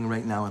happening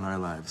right now in our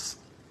lives.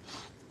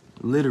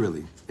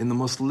 Literally, in the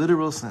most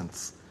literal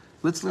sense.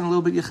 Let's learn a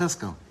little bit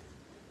Yechezkel.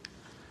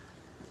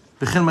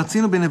 וכן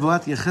מצינו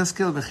בנבואת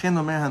יחזקאל וכן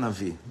אומר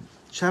הנביא.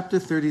 Chapter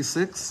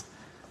 36,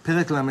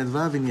 פרק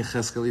ל"ו in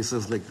Yechezkel, he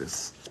says like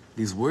this.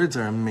 These words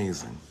are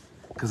amazing.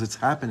 because it's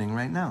happening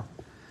right now.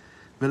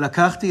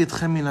 ולקחתי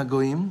אתכם מן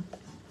הגויים,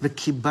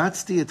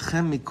 וקיבצתי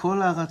אתכם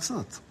מכל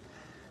הארצות,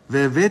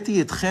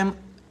 והבאתי אתכם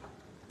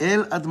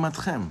אל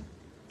אדמתכם.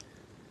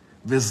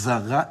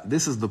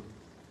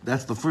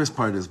 That's the first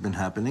part has been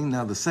happening.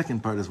 Now the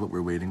second part is what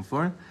we're waiting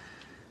for.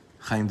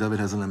 Chaim David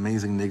has an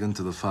amazing nigun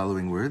to the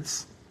following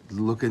words.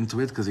 Look into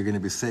it, because you're going to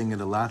be saying it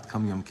a lot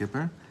come Yom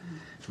Kippur.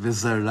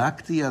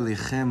 V'zarakti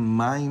alechem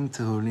mayim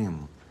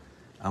tehorim.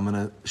 I'm going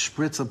to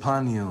spritz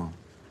upon you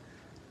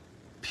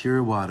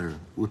pure water.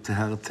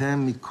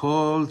 Utehartem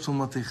mikol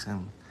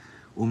tumotechem.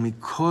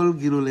 Umikol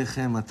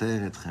gilulechem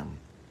ataer etchem.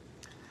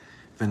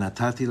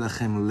 V'natati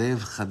lachem lev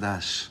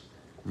chadash.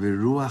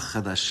 V'ruach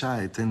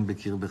chadasha eten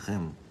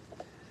bekirbechem.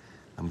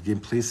 I'm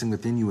placing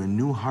within you a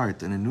new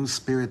heart and a new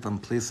spirit I'm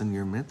placing in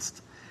your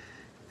midst.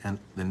 And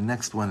the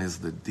next one is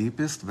the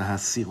deepest.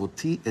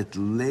 V'hasiroti et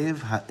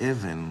lev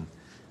ha'even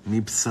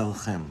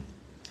mibsalchem.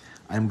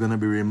 I'm going to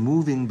be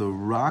removing the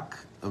rock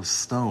of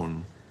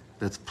stone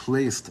that's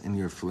placed in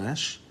your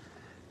flesh.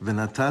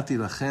 V'natati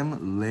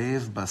lachem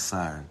lev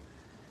basar.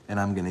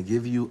 And I'm going to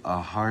give you a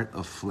heart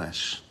of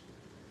flesh.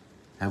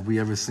 Have we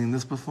ever seen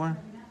this before?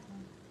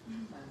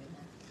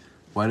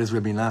 Why does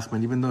Rabbi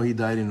Nachman, even though he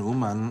died in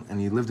Uman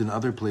and he lived in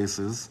other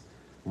places,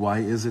 why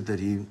is it that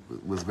he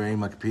was very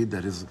makpid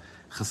that his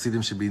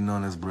Hasidim should be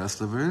known as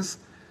Breslovers?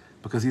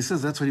 Because he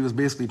says that's what he was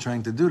basically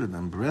trying to do to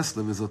them.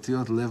 Breslov is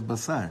otiot lev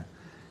basar.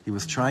 He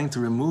was trying to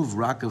remove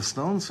rock of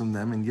stones from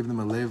them and give them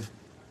a lev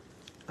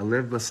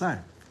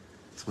basar.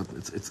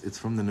 It's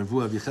from the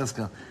Nevuah of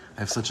Yechezkel. I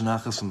have such an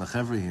achas from the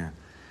Chevra here.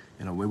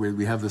 You know,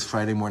 we have this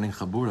Friday morning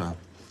chabura,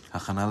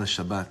 Hachana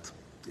Shabbat.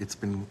 It's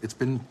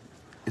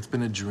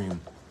been a dream.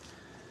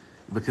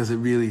 Because it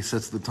really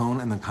sets the tone,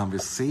 and the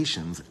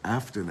conversations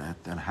after that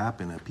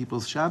happen at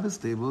people's Shabbos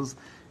tables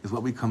is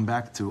what we come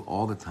back to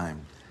all the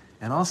time.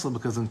 And also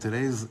because in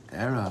today's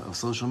era of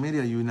social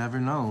media, you never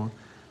know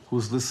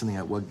who's listening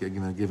at what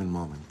given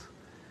moment.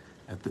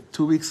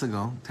 2 weeks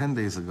ago, 10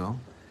 days ago,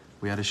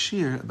 we had a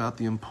shir about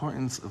the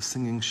importance of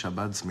singing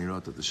Shabbat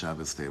Zmirot at the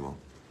Shabbos table.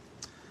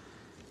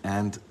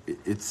 And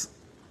it's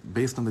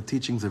based on the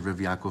teachings of Rav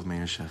Yaakov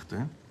Meir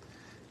Shechter.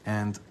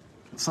 And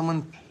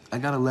I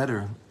got a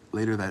letter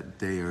later that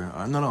day,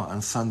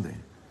 on Sunday.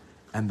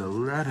 And the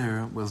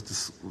letter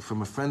was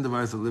from a friend of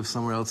ours that lives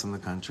somewhere else in the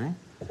country,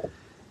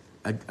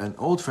 an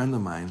old friend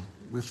of mine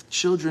with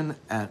children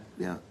at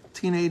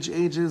teenage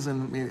ages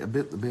and maybe a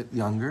bit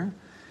younger.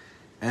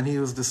 And he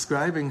was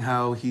describing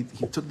how he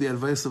took the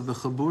advice of the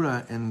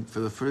Chabura, and for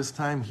the first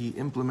time he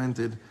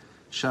implemented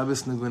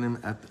Shabbos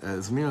Nigunim at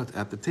Zmirot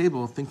at the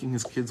table, thinking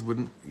his kids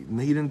wouldn't.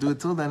 He didn't do it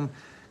till then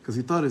because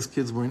he thought his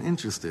kids weren't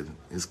interested.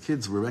 His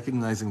kids were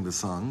recognizing the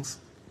songs.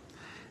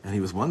 And he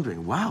was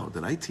wondering, wow,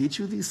 did I teach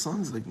you these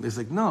songs? He's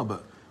like, no,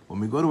 but when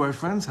we go to our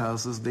friends'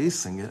 houses, they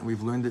sing it, and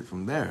we've learned it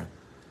from there.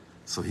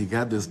 So he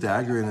got this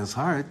dagger in his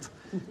heart,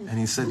 and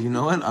he said, you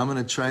know what, I'm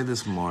going to try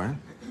this more.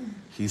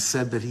 He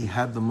said that he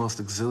had the most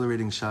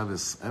exhilarating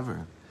Shabbos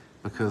ever,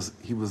 because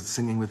he was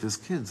singing with his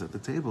kids at the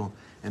table,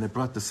 and it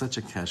brought to such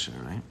a kesher,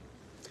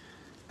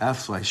 right?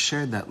 So I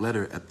shared that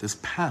letter at this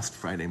past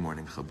Friday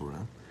morning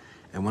Chabura,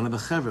 and one of the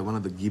chevra, one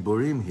of the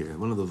giborim here,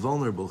 one of the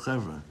vulnerable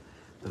chevra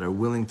that are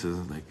willing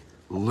to,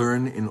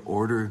 learn in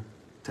order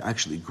to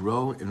actually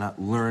grow and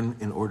not learn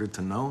in order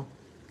to know.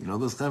 You know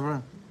those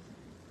chevra?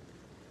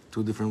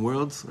 Two different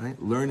worlds, right?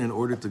 Learn in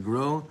order to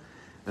grow,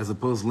 as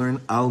opposed to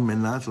learn al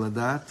menat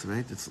ladat,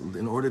 right? It's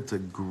in order to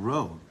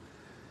grow.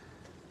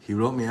 He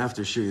wrote me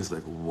after shir, he's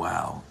like,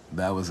 wow,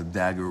 that was a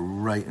dagger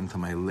right into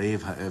my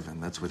lev ha'evan.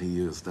 That's what he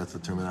used. That's the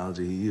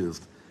terminology he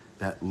used.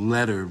 That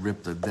letter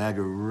ripped a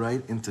dagger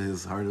right into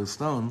his heart of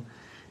stone,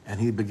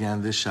 and he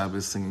began this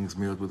Shabbos singing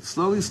Zmirot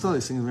slowly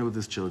singing Zmirot with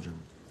his children.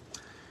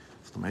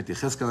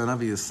 Yechezkel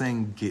Hanavi is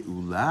saying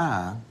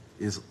Geula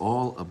is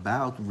all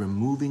about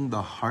removing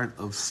the heart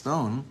of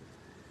stone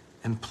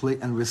and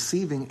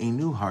receiving a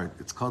new heart.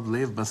 It's called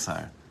Lev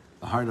Basar,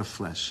 the heart of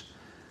flesh.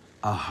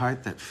 A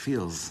heart that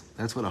feels.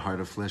 That's what a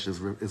heart of flesh is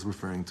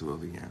referring to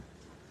over here.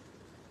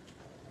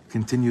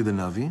 Continue the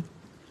Navi.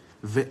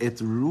 Ve'et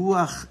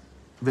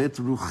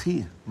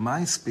ruchi,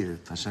 my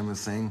spirit, Hashem is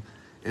saying,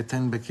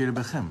 eten bekir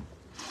bechem.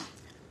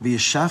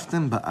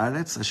 V'yeshaftem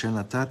ba'aretz asher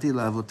natati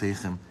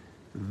la'avoteichem.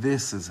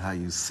 This is how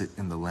you sit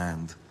in the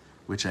land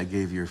which I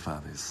gave your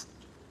fathers.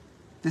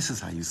 This is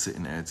how you sit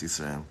in Eretz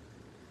Yisrael.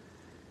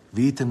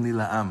 V'item li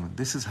la'am.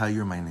 This is how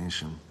you're my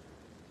nation.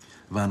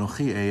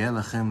 V'anochi eyeh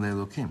lachem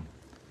le'elokim.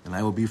 And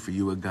I will be for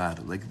you a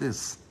God, like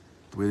this,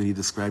 the way that he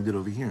described it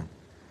over here.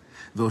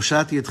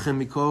 V'oshati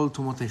etchem mikol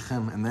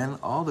tumotechem. And then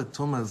all the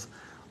tumas,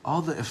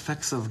 all the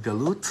effects of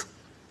galut,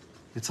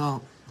 it's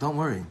all, don't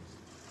worry.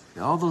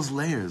 All those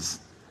layers,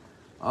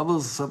 all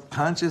those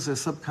subconscious or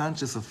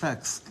subconscious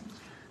effects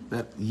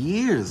that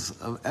years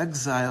of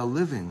exile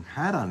living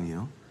had on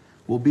you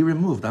will be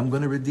removed. I'm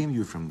going to redeem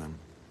you from them.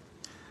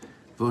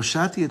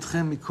 V'oshati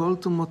etchem mikol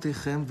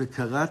tumotechem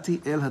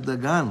v'karati el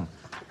hadagan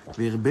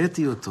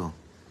v'irbeti oto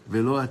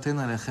v'lo aten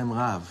alechem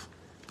rav.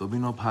 There'll be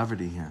no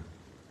poverty here.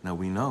 Now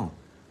we know,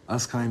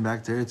 us coming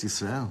back to Eretz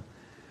Yisrael,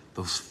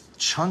 those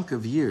chunk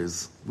of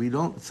years,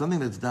 something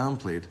that's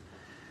downplayed.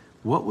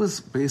 What was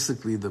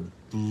basically the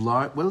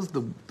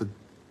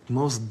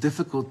most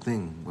difficult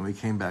thing when we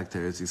came back to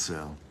Eretz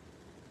Yisrael?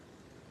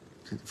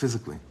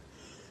 Physically.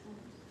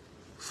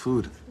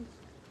 Food.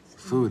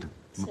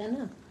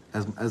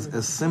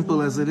 As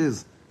simple as it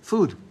is.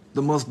 Food.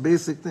 The most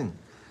basic thing.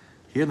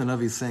 Here the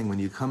Navi is saying, when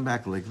you come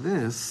back like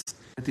this,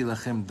 eti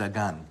lachem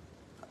dagan.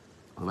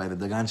 Why the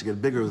dagan should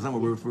get bigger is not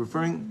what we're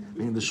referring,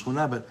 meaning the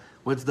shchuna, but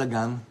what's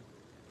dagan?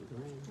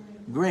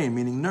 Grain,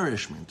 meaning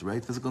nourishment,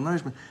 right? Physical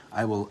nourishment.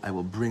 I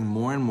will bring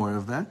more and more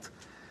of that.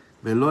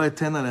 Velo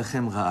eten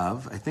alechem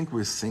ra'av. I think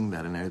we're seeing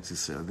that in Eretz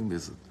Yisrael. I think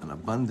there's an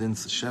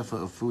abundance,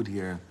 shefa of food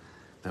here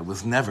that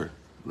was never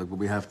like what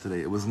we have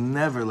today. It was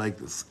never like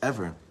this,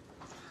 ever.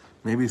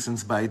 Maybe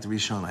since Beit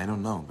Rishon, I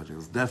don't know, but it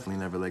was definitely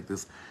never like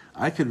this.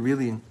 I could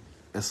really,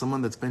 as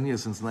someone that's been here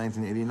since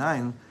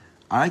 1989,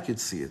 I could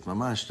see it,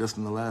 mamash, just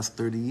in the last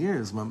 30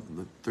 years,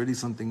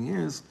 30-something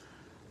years,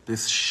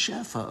 this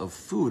shefa of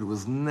food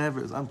was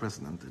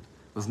unprecedented.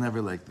 It was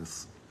never like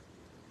this.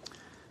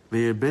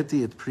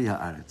 Ve'erbeti et pri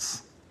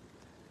ha'aretz.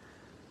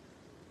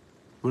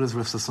 What is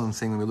Rav Sasson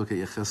saying when we look at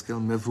Yechezkel?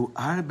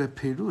 Mevu'ar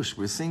beperush.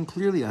 We're saying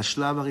clearly,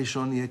 Ashlav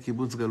harishon yeh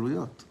kibbutz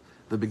galuyot.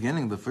 The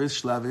beginning, the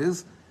first shlav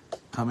is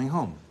coming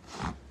home,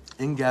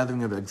 in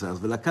gathering of exiles.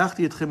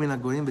 V'lakachti etchem min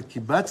hagoyim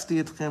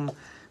v'kibatzti etchem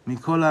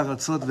mikol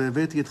ha'aratzot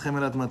ve'eveti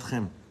etchem el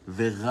admatchem.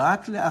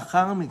 Ve'rak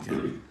le'achar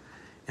miken.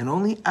 And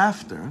only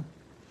after,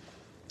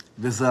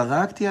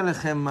 v'zarakti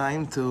alechem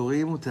ma'im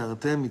teorim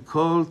u'te'artem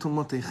mikol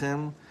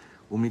tumotechem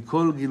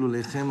u'mikol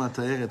gilulechem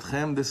ata'er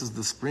etchem. This is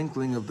the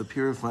sprinkling of the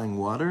purifying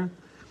water.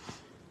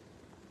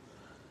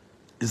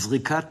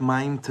 זריקת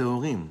מים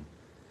טהורים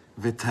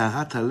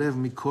וטהרת הלב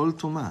מכל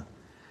טומאה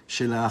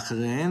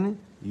שלאחריהן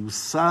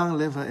יוסר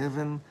לב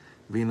האבן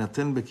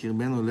וינתן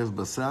בקרבנו לב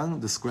בשר,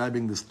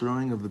 describing the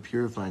throwing of the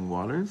purifying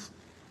waters,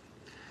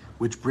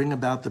 which bring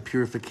about the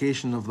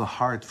purification of the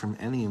heart from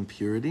any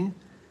impurity,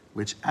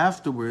 which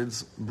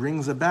afterwards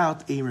brings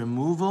about a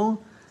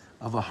removal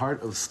of a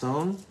heart of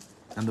stone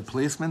and the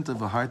placement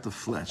of a heart of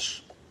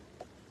flesh.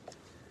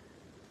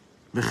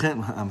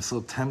 I'm so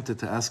tempted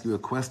to ask you a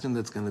question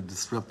that's going to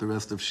disrupt the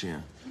rest of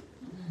Shir.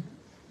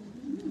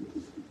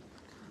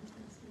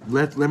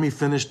 Let me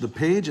finish the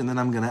page, and then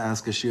I'm going to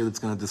ask a Shir that's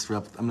going to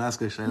disrupt. I'm going to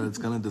ask a Shir that's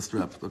going to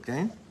disrupt,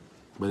 okay?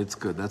 But it's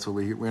good. That's what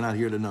we're not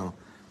here to know.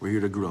 We're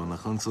here to grow.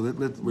 So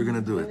we're going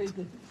to do it.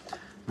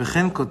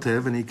 V'chen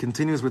kotev, and he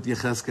continues with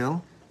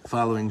Yechezkel,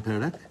 following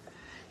Perek.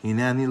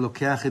 הנה אני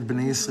לוקח את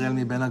בני ישראל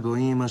מבין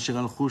הגויים אשר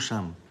הלכו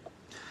שם,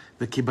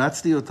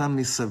 וקיבצתי אותם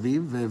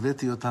מסביב,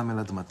 והבאתי אותם אל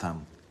אדמתם.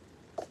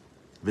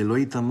 ולא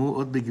יטמאו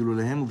עוד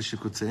בגילוליהם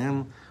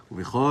ובשקוציהם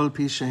ובכל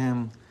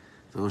פישיהם,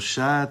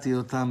 והושעתי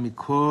אותם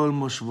מכל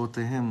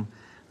מושבותיהם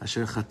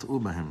אשר חטאו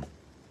בהם.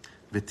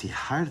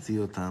 וטיהרתי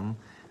אותם,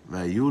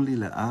 והיו לי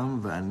לעם,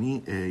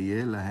 ואני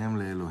אהיה להם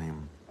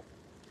לאלוהים.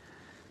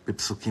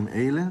 בפסוקים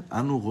אלה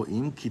אנו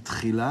רואים כי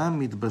תחילה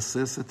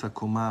מתבססת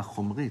הקומה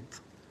החומרית,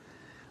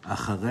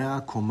 אחריה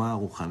הקומה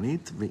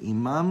הרוחנית,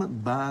 ועימם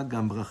באה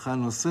גם ברכה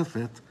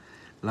נוספת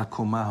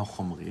לקומה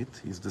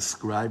החומרית. He's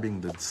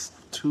describing the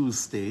two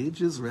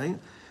stages, right?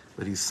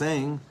 But he's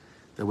saying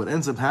that what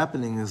ends up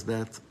happening is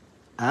that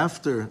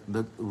after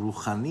the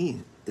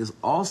ruchani is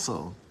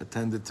also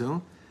attended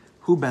to,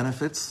 who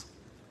benefits?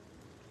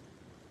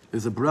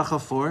 There's a bracha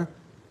for,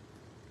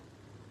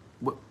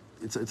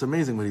 it's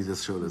amazing what he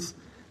just showed us.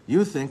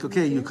 You think,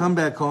 okay, you come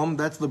back home,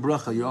 that's the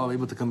bracha, you're all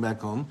able to come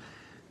back home.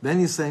 Then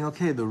he's saying,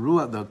 okay, the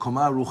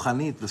koma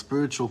ruchanit, the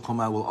spiritual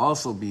koma will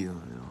also be,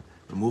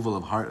 removal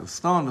of heart of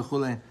stone,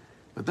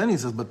 but then he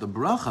says, but the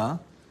bracha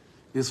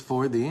is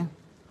for the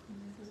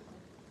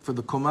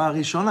koma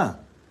rishona,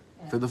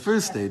 for the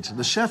first stage,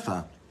 the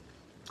shefa.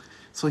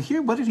 So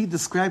here, what did he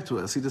describe to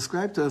us? He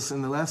described to us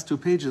in the last 2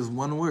 pages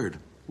one word.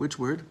 Which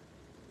word?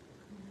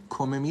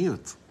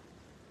 Kommemiyut.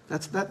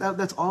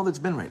 That's all that's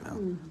been right now.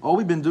 All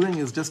we've been doing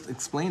is just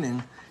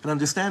explaining and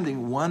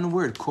understanding one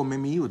word,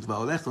 Kommemiyut.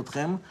 Va'olech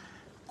otchem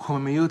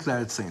Kommemiyut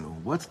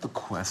la'aretzenu. What's the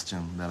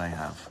question that I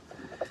have?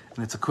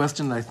 And it's a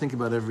question that I think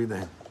about every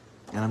day.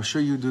 And I'm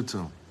sure you do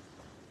too.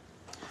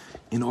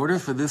 In order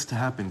for this to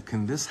happen,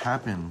 can this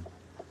happen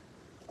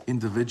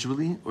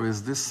individually, or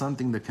is this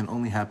something that can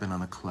only happen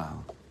on a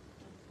cloud?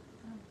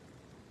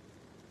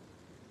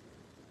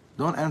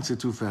 Don't answer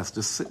too fast.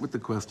 Just sit with the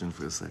question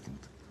for a second,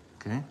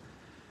 okay?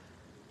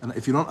 And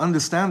if you don't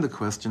understand the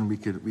question, we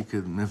could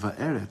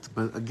neva'er it.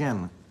 But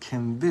again,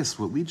 can this,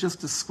 what we just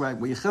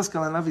described, what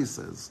Yechezkel Hanavi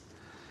says,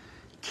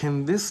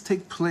 can this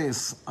take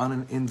place on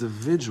an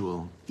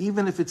individual,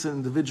 even if it's an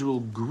individual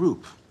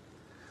group,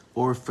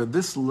 or for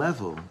this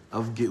level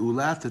of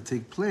Geulah to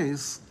take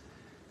place,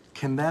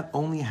 can that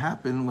only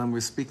happen when we're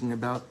speaking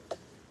about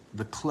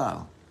the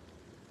klal?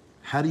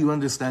 How do you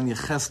understand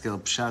Yechezkel,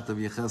 pshat of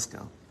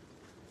Yechezkel?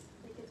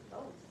 I think it's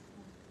both.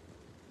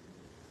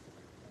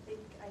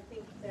 I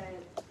think that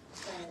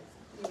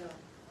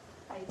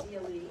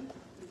ideally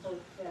we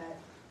hope that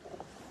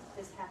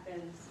this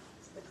happens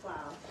to the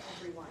cloud,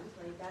 everyone,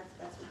 right?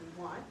 That's what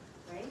we want,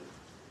 right?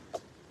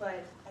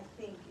 But I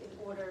think in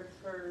order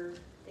for for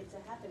it to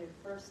happen, it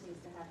first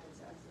needs to happen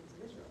to us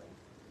individually.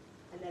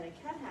 And then it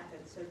can happen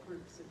to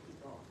groups of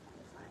people at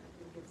a time. I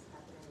think it's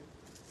happening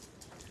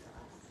to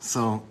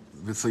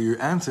us. So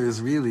your answer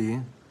is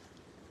really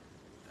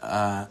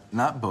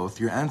not both.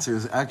 Your answer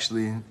is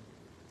actually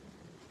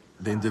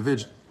the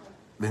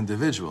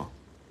individual,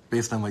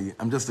 based on what you.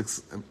 I'm just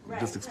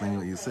explaining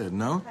what you said.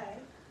 No, Okay.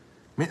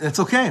 I mean, it's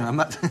okay. I'm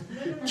not.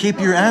 Keep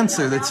your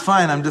answer. That's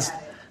fine. I'm just.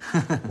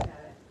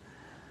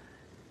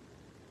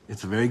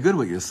 It's very good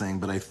what you're saying,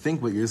 but I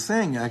think what you're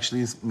saying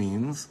actually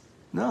means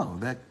no,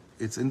 that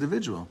it's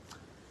individual.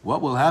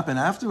 What will happen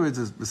afterwards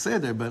is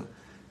beseder, but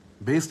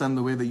based on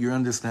the way that you're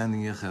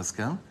understanding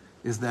Yechezkel,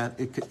 is that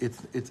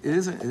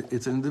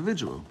it's an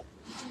individual.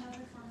 It's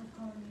another form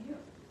of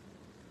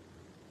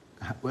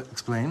Kommemiyut. What?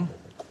 Explain.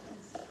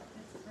 It's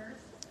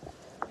first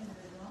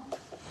individual,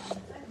 and the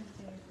second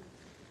stage.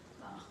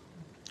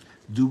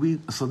 Do we?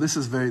 So this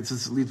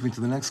leads me to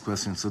the next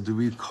question. So do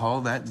we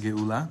call that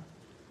geula?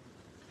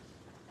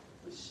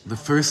 The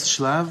first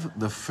shlav,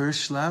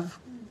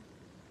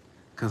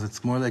 because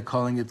it's more like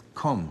calling it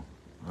kom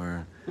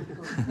or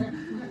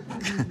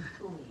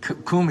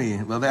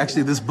Kumi. Well,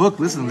 actually, this book,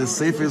 listen, this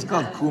sefer is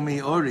called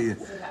Kumi Ori.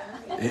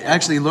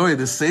 Actually, Lori,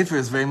 this sefer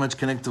is very much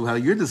connected to how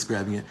you're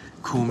describing it.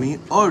 Kumi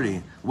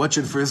Ori. What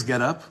should first get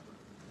up?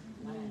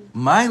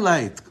 My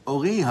light.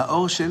 Ori,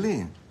 ha'or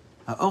sheli.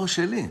 Ha'or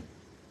sheli.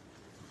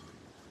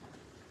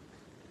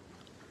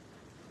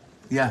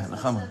 Yeah,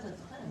 Nachama.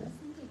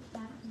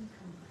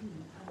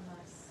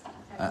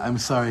 I'm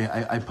sorry,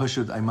 I push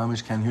it, I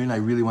mamish can't hear, and I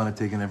really want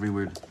to take in every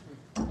word. It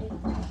can't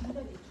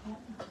be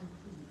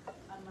complete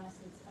unless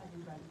it's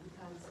everybody,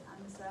 because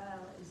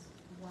Israel is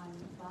one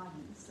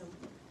body. So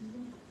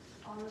even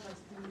if all of us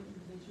doing it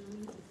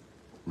individually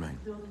is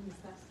building the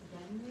steps to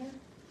getting there,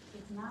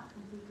 it's not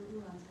complete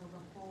until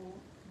the whole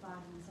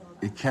body and soul.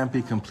 It can't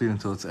be complete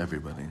until it's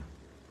everybody.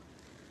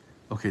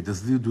 Okay,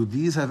 do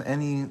these have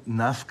any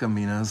nafka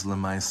minas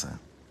lemaisa?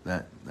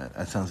 That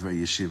sounds very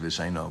yeshivish,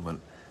 I know, but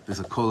there's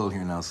a kolol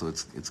here now, so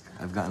it's.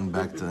 I've gotten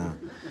back to.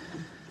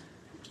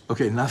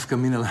 Okay, nafka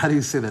mina. How do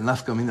you say that?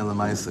 Nafka mina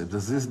lemaisa.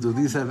 Do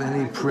these have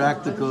any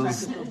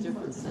practicals?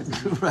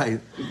 Right.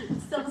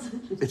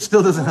 It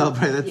still doesn't help,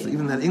 right?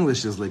 Even that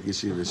English is like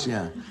yeshivish,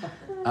 yeah.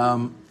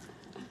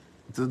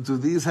 Do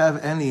these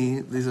have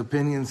these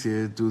opinions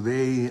here? Do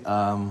they?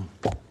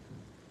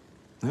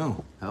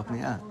 No, help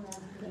me out.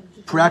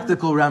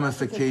 Practical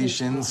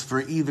ramifications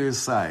for either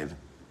side.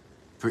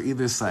 So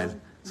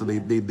they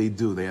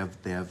do. They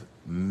have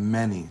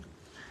many.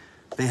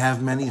 They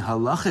have many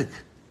halachic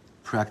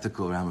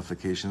practical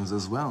ramifications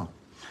as well.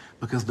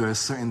 Because there are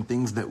certain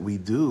things that we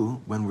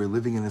do when we're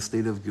living in a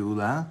state of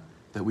geula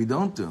that we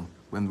don't do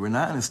when we're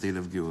not in a state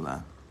of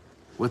geula.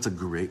 What's a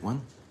great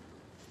one?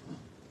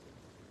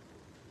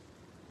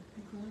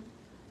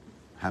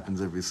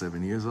 Happens every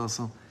 7 years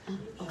also.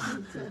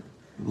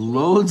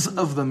 Loads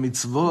of the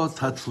mitzvot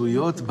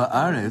hatluyot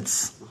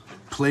ba'aretz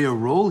play a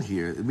role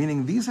here,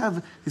 meaning these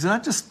are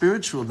not just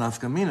spiritual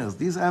nafkaminas.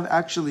 These have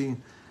actually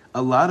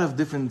a lot of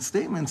different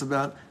statements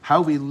about how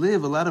we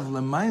live, a lot of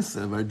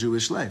lemaisa of our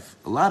Jewish life,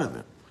 a lot of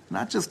it.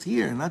 Not just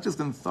here, not just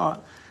in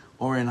thought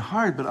or in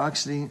heart, but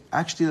actually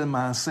the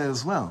maaseh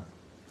as well.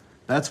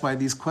 That's why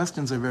these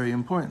questions are very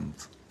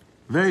important.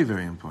 Very,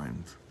 very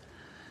important.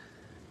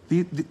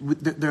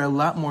 There are a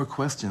lot more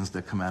questions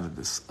that come out of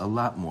this, a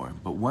lot more.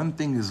 But one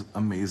thing is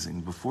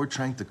amazing. Before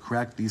trying to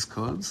crack these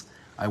codes,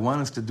 I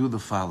want us to do the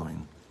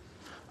following.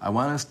 I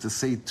want us to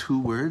say 2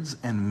 words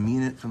and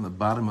mean it from the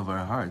bottom of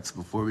our hearts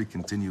before we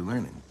continue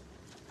learning.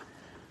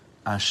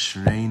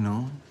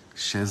 Ashreinu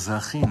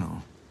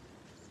shezachinu.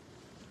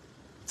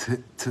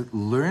 To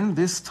learn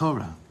this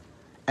Torah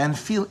and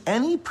feel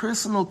any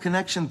personal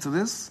connection to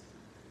this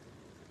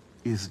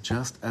is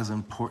just as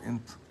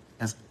important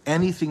as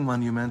anything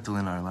monumental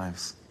in our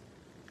lives.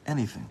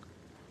 Anything.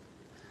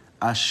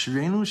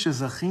 Ashreinu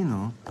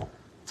shezachinu,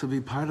 to be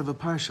part of a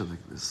parsha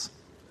like this.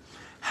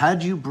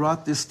 Had you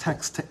brought this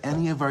text to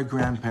any of our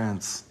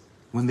grandparents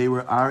when they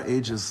were our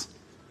ages,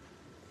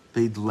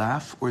 they'd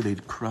laugh or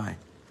they'd cry.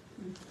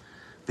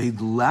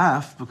 They'd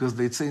laugh because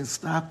they'd say,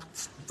 "Stop,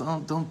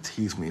 don't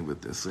tease me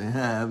with this."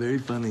 Yeah, very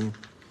funny.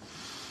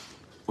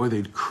 Or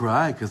they'd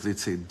cry because they'd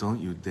say,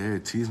 "Don't you dare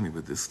tease me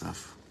with this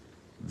stuff.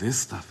 This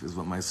stuff is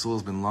what my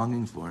soul's been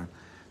longing for.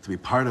 To be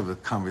part of a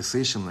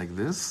conversation like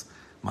this,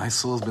 my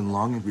soul's been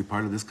longing to be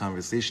part of this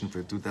conversation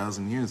for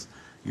 2,000 years.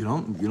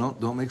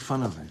 Don't make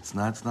fun of it. It's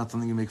not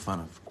something you make fun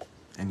of."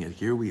 And yet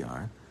here we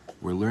are.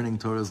 We're learning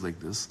Torahs like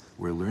this.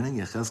 We're learning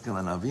Yechezkel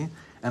Hanavi,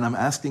 and I'm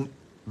asking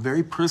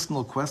very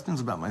personal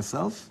questions about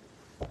myself.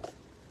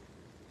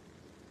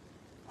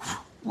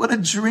 What a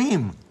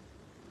dream!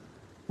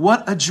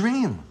 What a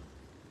dream!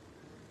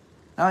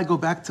 Now I go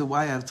back to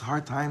why I have a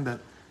hard time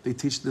that they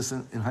teach this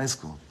in high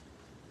school.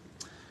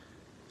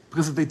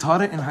 Because if they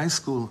taught it in high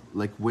school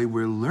like way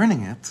we're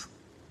learning it,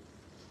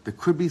 there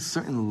could be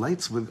certain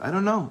lights I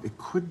don't know, it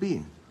could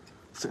be.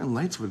 Certain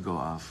lights would go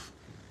off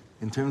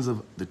in terms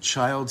of the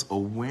child's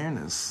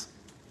awareness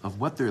of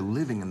what they're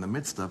living in the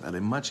midst of at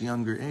a much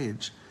younger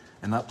age,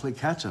 and not play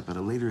catch-up at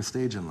a later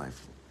stage in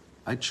life.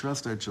 I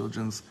trust our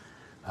children's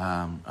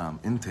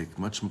intake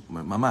much,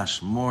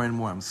 mamash, more and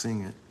more. I'm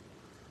seeing it.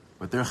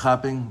 But they're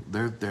hopping,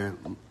 they're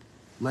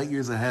light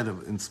years ahead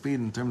in speed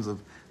in terms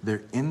of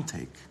their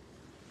intake.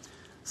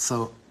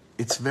 So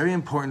it's very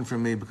important for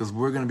me because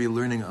we're going to be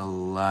learning a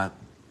lot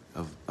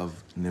of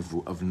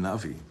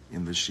Navi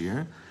in this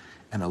year,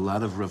 and a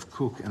lot of Rav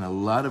Kook, and a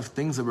lot of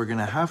things that we're going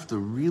to have to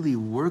really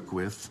work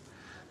with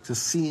to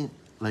see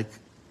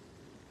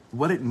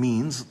what it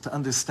means to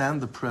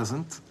understand the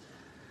present.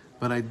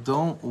 But I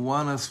don't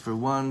want us for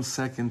 1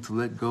 second to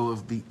let go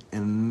of the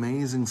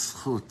amazing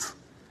zchut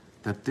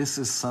that this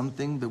is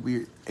something that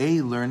we're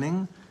A,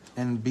 learning,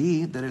 and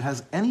B, that it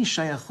has any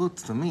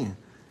shayachut to me.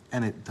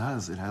 And it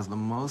does. It has the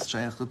most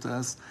shayachut to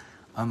us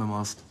on the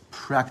most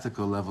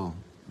practical level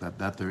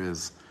that there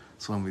is.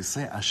 So when we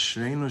say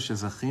Ashreinu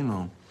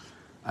Shezachinu,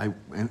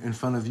 in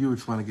front of you, we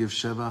want to give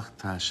Shevach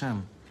to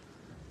Hashem,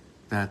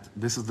 that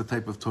this is the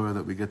type of Torah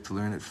that we get to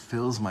learn. It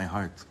fills my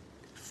heart.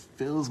 It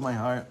fills my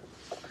heart.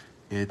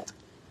 It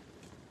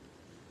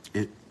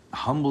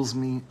humbles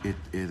me.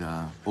 It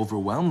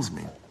overwhelms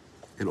me.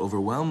 It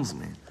overwhelms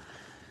me.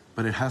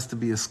 But it has to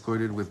be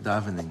escorted with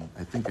davening.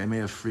 I think I may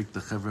have freaked the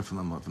chevra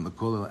from the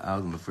kollel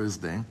out on the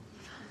first day,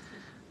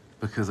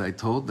 because I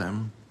told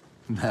them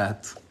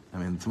that,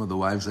 some of the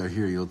wives are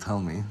here, you'll tell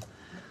me.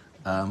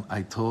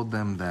 I told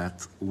them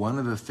that one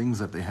of the things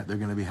that they're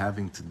going to be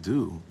having to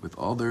do with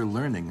all their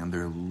learning, and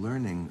they're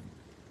learning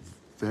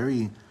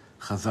very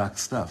chazak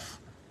stuff.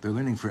 They're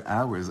learning for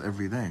hours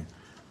every day.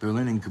 They're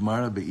learning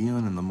Gemara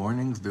Be'iyun in the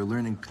mornings. They're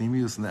learning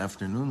Kommemiyut in the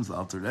afternoons, the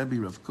Alter Rebbe,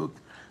 Rav Kook,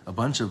 a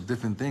bunch of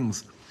different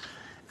things.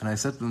 And I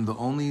said to them, the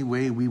only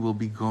way we will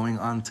be going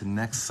on to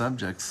next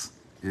subjects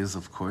is,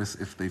 of course,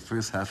 if they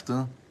first have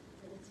to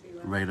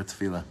write a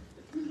tefillah.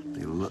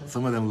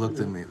 Some of them looked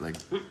at me like,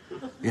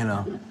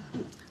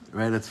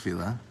 write a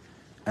tefillah.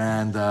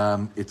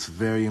 And it's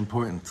very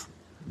important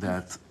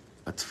that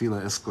a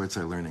tefillah escorts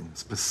our learning,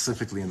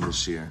 specifically in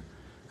this year,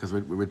 because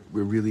we're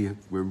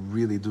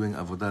really doing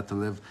avodat to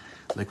live.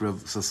 Like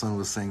Rav Sasson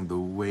was saying, the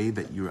way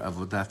that your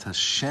avodat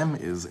Hashem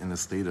is in a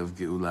state of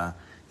geula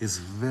is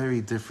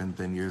very different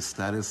than your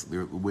status,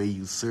 the way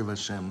you serve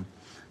Hashem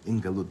in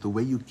galut. The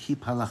way you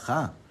keep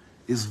halacha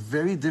is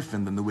very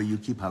different than the way you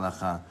keep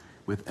halacha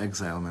with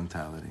exile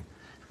mentality.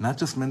 Not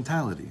just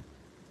mentality,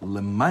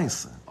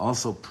 lemaisa,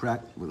 also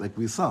like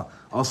we saw,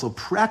 also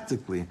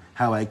practically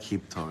how I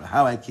keep Torah,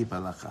 how I keep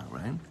halacha,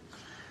 right?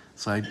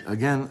 So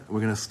again,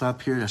 we're going to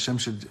stop here. Hashem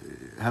should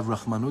have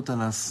rachmanut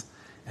on us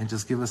and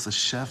just give us a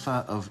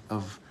shefa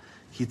of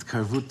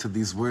hitkarvut to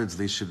these words.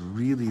 They should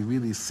really,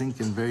 really sink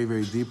in very,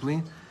 very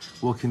deeply.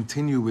 We'll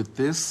continue with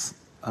this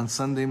on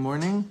Sunday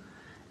morning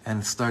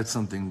and start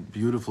something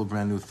beautiful,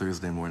 brand new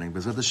Thursday morning.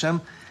 B'ezrat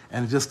Hashem.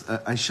 And just,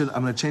 I'm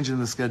going to change it in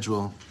the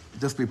schedule.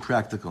 Just be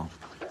practical.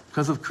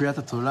 Because of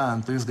Kriyat Torah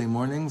on Thursday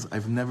mornings,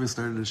 I've never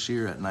started a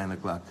shir at 9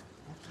 o'clock.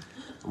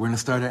 We're going to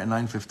start it at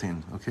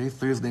 9:15, okay?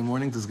 Thursday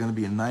mornings is going to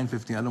be at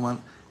 9:15. I don't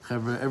want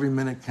Chevra, every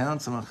minute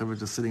counts. I don't want Chevra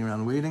just sitting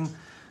around waiting.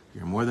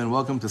 You're more than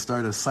welcome to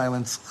start a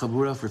silent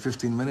chabura for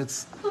 15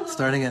 minutes,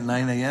 starting at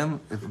 9 a.m.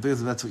 If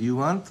that's what you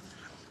want.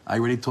 I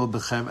already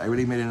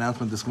made an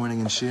announcement this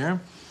morning in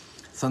shir.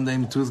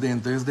 Sunday, Tuesday,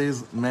 and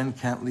Thursdays, men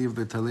can't leave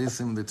their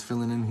talesim, their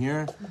tefillin in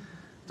here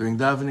during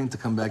davening to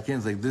come back in.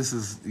 It's like, this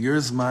is your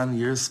zman,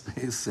 your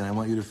space, and I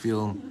want you to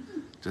feel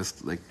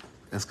just like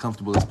as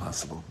comfortable as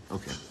possible.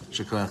 Okay.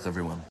 Shekayach, everyone.